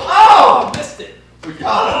it. Oh! Missed it. We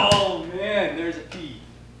got it. Oh, man, there's a P.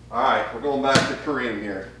 All right, we're going back to Kareem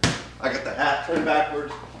here. I got the hat turned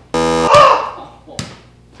backwards. Oh. All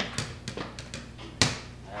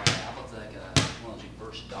right, how about like one of those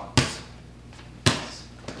reverse dunks?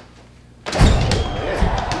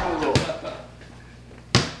 Man, do a little.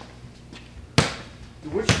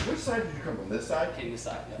 Which side did you come from? This side? Came this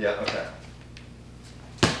side. Yeah. Okay.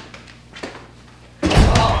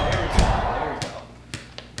 Oh, there we go.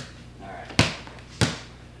 All right.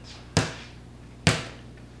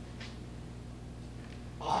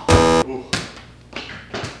 Oh. Ooh.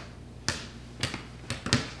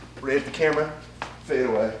 Right at the camera. Fade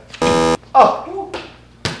away. Oh!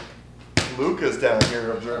 Luca's down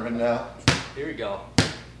here observing now. Here we go.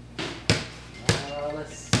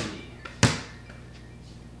 Let's see.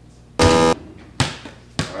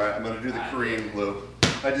 Alright, I'm going to do the Kareem loop.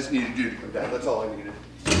 I just needed you to come down. That's all I needed.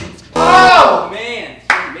 Oh! Man, you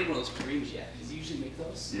haven't made one of those creams yet. Does he usually make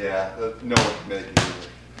those? Yeah, no one can make it either.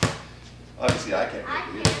 Obviously, I can't I make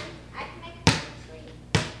it can. either. I can make it for free.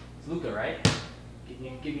 It's Luca, right? Give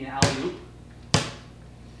me an alley-oop. All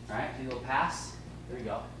right, take a little pass. There we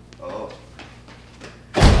go. Oh.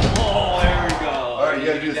 Oh, there we go. All right, you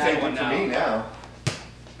gotta do the that same one thing for me now.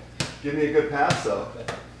 Give me a good pass, though.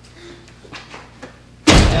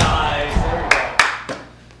 Nice, there we go.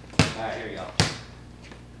 All right, here we go.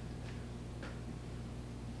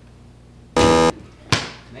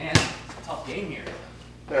 Man, tough game here.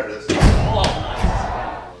 There it is. Oh,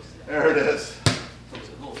 nice. There it is. So it's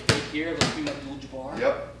a little fake here, let's bring up the little Jabbar.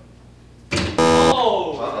 Yep.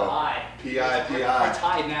 Oh, Uh-oh. tie. P.I., We're P.I.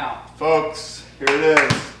 tied now. Folks, here it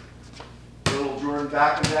is. Little Jordan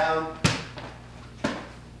backing down.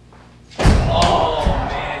 Oh,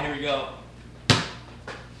 man, here we go.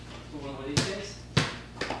 One of these days?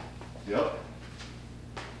 Yep.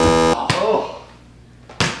 Oh.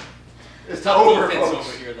 It's Tough over, defense folks.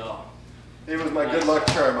 over here, though. It was my good luck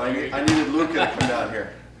charm. I needed Luca to come down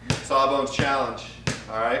here. Sawbones challenge.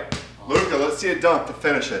 All right. Luca, let's see a dunk to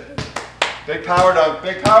finish it. Big power dunk,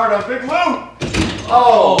 big power dunk, big Lou.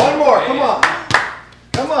 Oh, one more. man. Come on.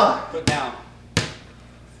 Come on. Put down.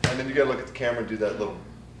 And then you gotta look at the camera and do that little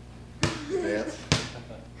dance.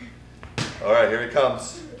 All right, here he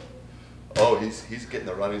comes. Oh, he's getting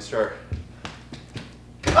the running start.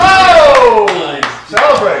 Oh! Nice.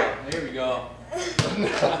 Celebrate. Here we go.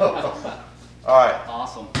 All right.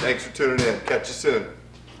 Awesome. Thanks for tuning in. Catch you soon.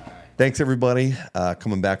 Thanks, everybody,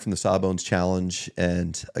 coming back from the Sawbones Challenge.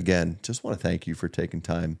 And again, just want to thank you for taking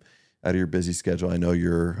time out of your busy schedule. I know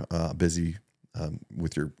you're busy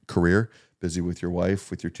with your career, busy with your wife,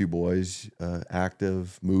 with your two boys,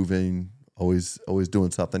 active, moving, always doing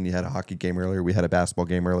something. You had a hockey game earlier. We had a basketball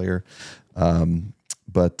game earlier.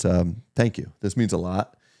 But thank you. This means a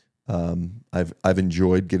lot. I've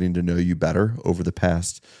enjoyed getting to know you better over the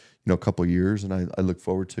past couple of years, and I look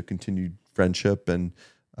forward to continued friendship. And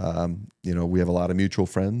we have a lot of mutual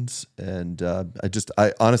friends, and I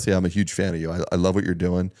honestly, I'm a huge fan of you. I love what you're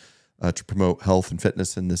doing to promote health and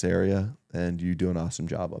fitness in this area, and you do an awesome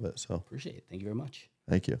job of it. So Appreciate it. Thank you very much.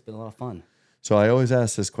 thank you. It's been a lot of fun. So I always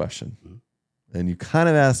ask this question, and you kind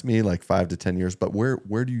of asked me like 5 to 10 years, but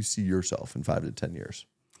where do you see yourself in 5 to 10 years?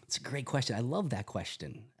 It's a great question. I love that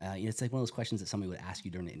question. It's like one of those questions that somebody would ask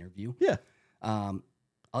you during an interview. Yeah. I'll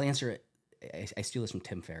answer it. I steal this from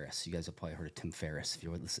Tim Ferriss. You guys have probably heard of Tim Ferriss. If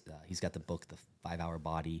you're with, he's got the book, The 5-Hour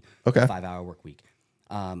Body, Okay. The 5-Hour Work Week.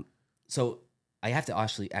 So I have to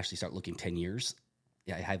actually start looking 10 years.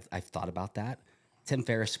 Yeah, I've thought about that. Tim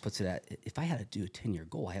Ferriss puts it at, if I had to do a 10-year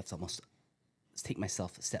goal, I have to almost take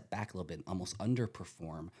myself a step back a little bit and almost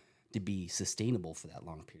underperform to be sustainable for that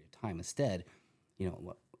long period of time. Instead,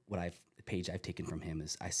 the page I've taken from him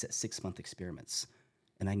is I set 6-month experiments,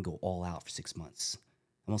 and I can go all out for 6 months,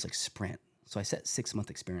 almost like sprint. So I set 6-month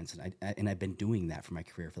experiments, and I've been doing that for my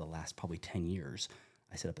career for the last probably 10 years.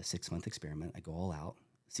 I set up a 6-month experiment. I go all out,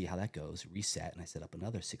 see how that goes, reset, and I set up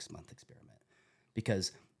another 6-month experiment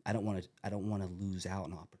because I don't want to lose out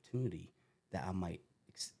on an opportunity that I might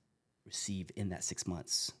receive in that 6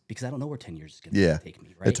 months because I don't know where 10 years is going to take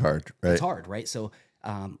me. Right? It's hard, right? It's hard, right? So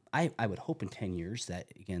I would hope in 10 years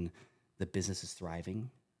that again the business is thriving.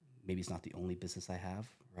 Maybe it's not the only business I have,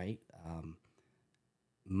 right?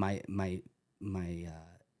 My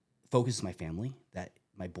focus is my family. That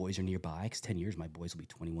my boys are nearby. Because 10 years, my boys will be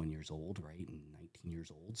 21 years old, right, and 19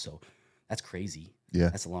 years old. So that's crazy. Yeah,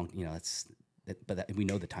 that's a long. But we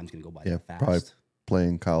know the time's going to go by fast. Probably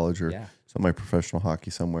playing college or some professional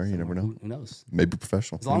hocky somewhere. You never know. Who knows? Maybe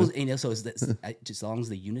professional. As long as so is this, just as long as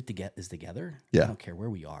the unit is together. Yeah. I don't care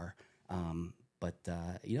where we are. I'd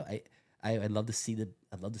love to see for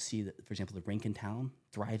example, the rink in town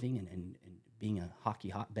thriving and being a hockey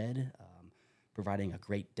hotbed, providing a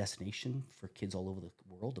great destination for kids all over the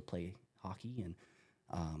world to play hockey and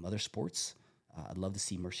other sports. I'd love to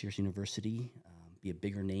see Mercyhurst University be a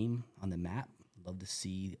bigger name on the map. I'd love to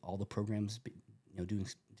see all the programs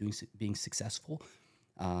being successful.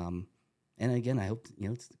 And again, I hope to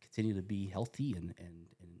continue to be healthy and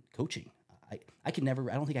coaching. I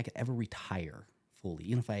don't think I could ever retire fully,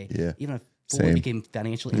 even if I fully became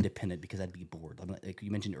financially independent because I'd be bored. Like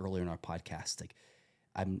you mentioned earlier in our podcast,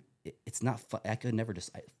 it's not fun. I could never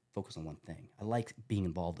just focus on one thing. I like being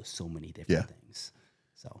involved with so many different things.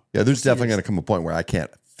 So there's definitely going to come a point where I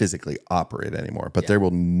can't physically operate anymore, but there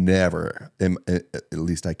will never, at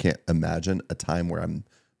least I can't imagine a time where I'm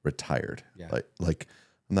retired. Yeah. Like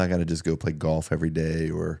I'm not going to just go play golf every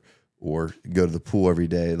day or go to the pool every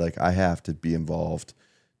day. Like I have to be involved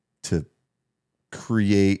to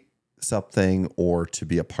create something or to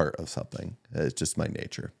be a part of something. It's just my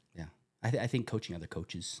nature. Yeah. I think coaching other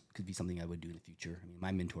coaches could be something I would do in the future. I mean,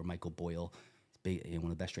 my mentor, Michael Boyle, is one of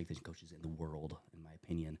the best strength conditioning coaches in the world, in my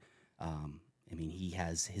opinion. I mean, he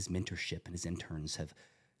has his mentorship and his interns have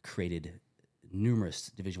created numerous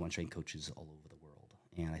Division I strength coaches all over the world.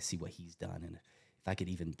 And I see what he's done. And if I could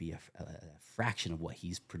even be a fraction of what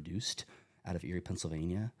he's produced out of Erie,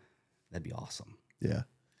 Pennsylvania, that'd be awesome. Yeah.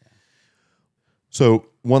 So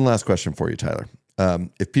one last question for you, Tyler.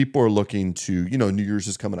 If people are looking to, New Year's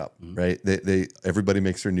is coming up, right? Everybody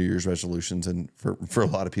makes their New Year's resolutions. And for a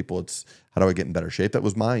lot of people, it's how do I get in better shape? That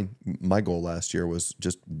was mine. My goal last year was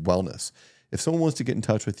just wellness. If someone wants to get in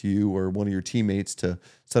touch with you or one of your teammates to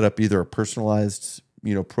set up either a personalized,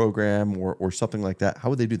 program or something like that, how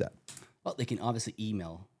would they do that? Well, they can obviously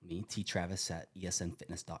email me,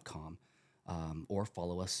 ttravis@esnfitness.com, or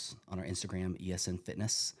follow us on our Instagram,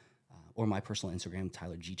 esnfitness, or my personal Instagram,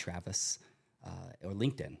 Tyler G. Travis, or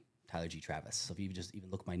LinkedIn, Tyler G. Travis. So if you just even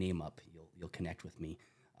look my name up, you'll connect with me.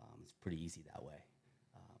 It's pretty easy that way.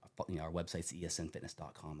 Our website's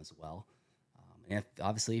esnfitness.com as well. And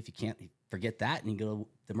if you can't forget that, and you go to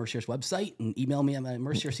the Mercyhurst website and email me at my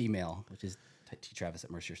Mercyhurst email, which is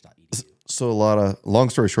ttravis@mercyhurst.edu. So long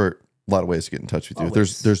story short, a lot of ways to get in touch with you.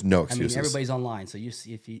 There's no excuses. Everybody's online. So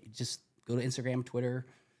if you just go to Instagram, Twitter,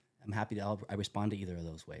 I'm happy to. I respond to either of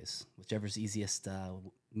those ways, whichever's easiest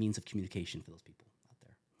means of communication for those people out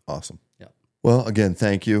there. Awesome. Yep. Well, again,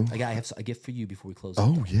 thank you. I have a gift for you before we close.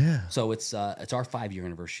 Oh, yeah. So it's our 5-year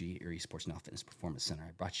anniversary, Erie Sports Now Fitness Performance Center.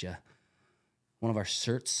 I brought you one of our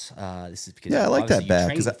shirts. This is because I like that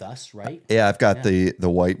bag. You trained with us, right? Yeah, I've got the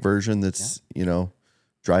white version that's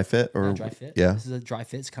dry fit or dry fit. Yeah, this is a dry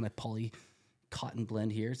fit. It's kind of poly cotton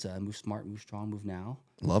blend here. It's a Move Smart, Move Strong, Move Now.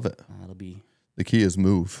 Love it. It'll be the key is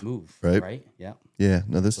move, right? Yeah. Yeah.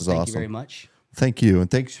 No, this is awesome. Thank you very much. Thank you, and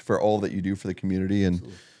thanks for all that you do for the community. And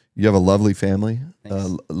you have a lovely family.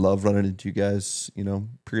 Love running into you guys,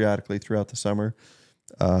 periodically throughout the summer.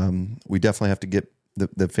 We definitely have to get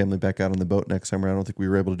the family back out on the boat next summer. I don't think we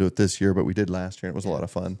were able to do it this year, but we did last year. And it was a lot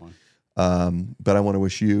of fun. But I want to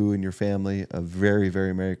wish you and your family a very,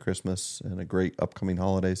 very Merry Christmas and a great upcoming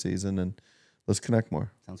holiday season. And let's connect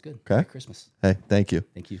more. Sounds good. Okay. Merry Christmas. Hey, thank you.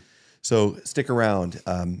 Thank you. So stick around,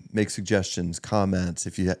 make suggestions, comments.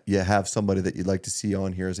 If you have somebody that you'd like to see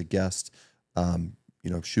on here as a guest,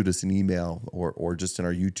 shoot us an email or just in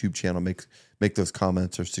our YouTube channel, make those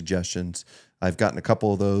comments or suggestions. I've gotten a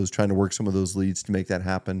couple of those, trying to work some of those leads to make that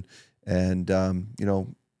happen. And,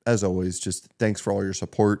 as always, just thanks for all your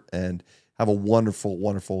support and have a wonderful,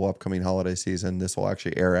 wonderful upcoming holiday season. This will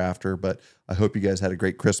actually air after, but I hope you guys had a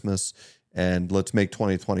great Christmas, and let's make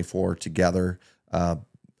 2024 together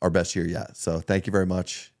our best year yet. So thank you very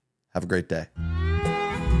much. Have a great day.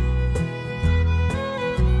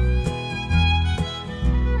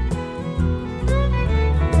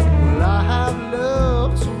 Well, I have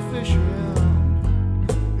loved some fishing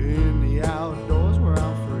in the outdoors where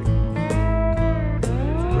I'm free. It's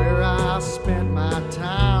where I spent my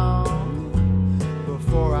time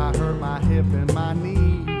before I hurt my hip and my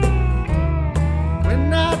knee. When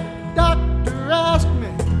that doctor asked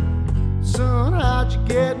me, son, how'd you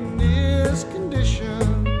get in this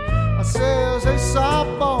condition? I says, they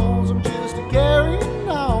soft bones, I'm just carrying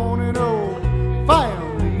on an old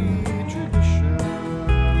family tradition.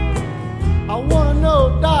 I wanna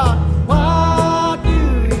know, Doc, why do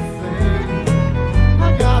you think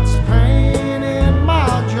I got this pain in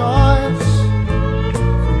my joints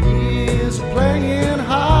from years of playing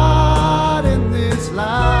hard in this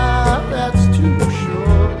life that's too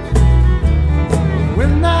short?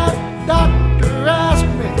 When that doctor asked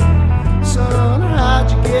me, son, how'd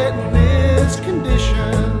you get in this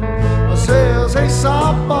condition? I says, hey,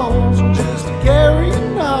 soft bones, I'm just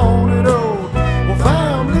carrying on an old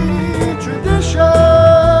family tradition.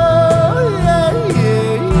 Yeah,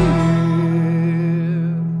 yeah,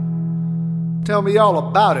 yeah. Tell me all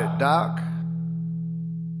about it, Doc.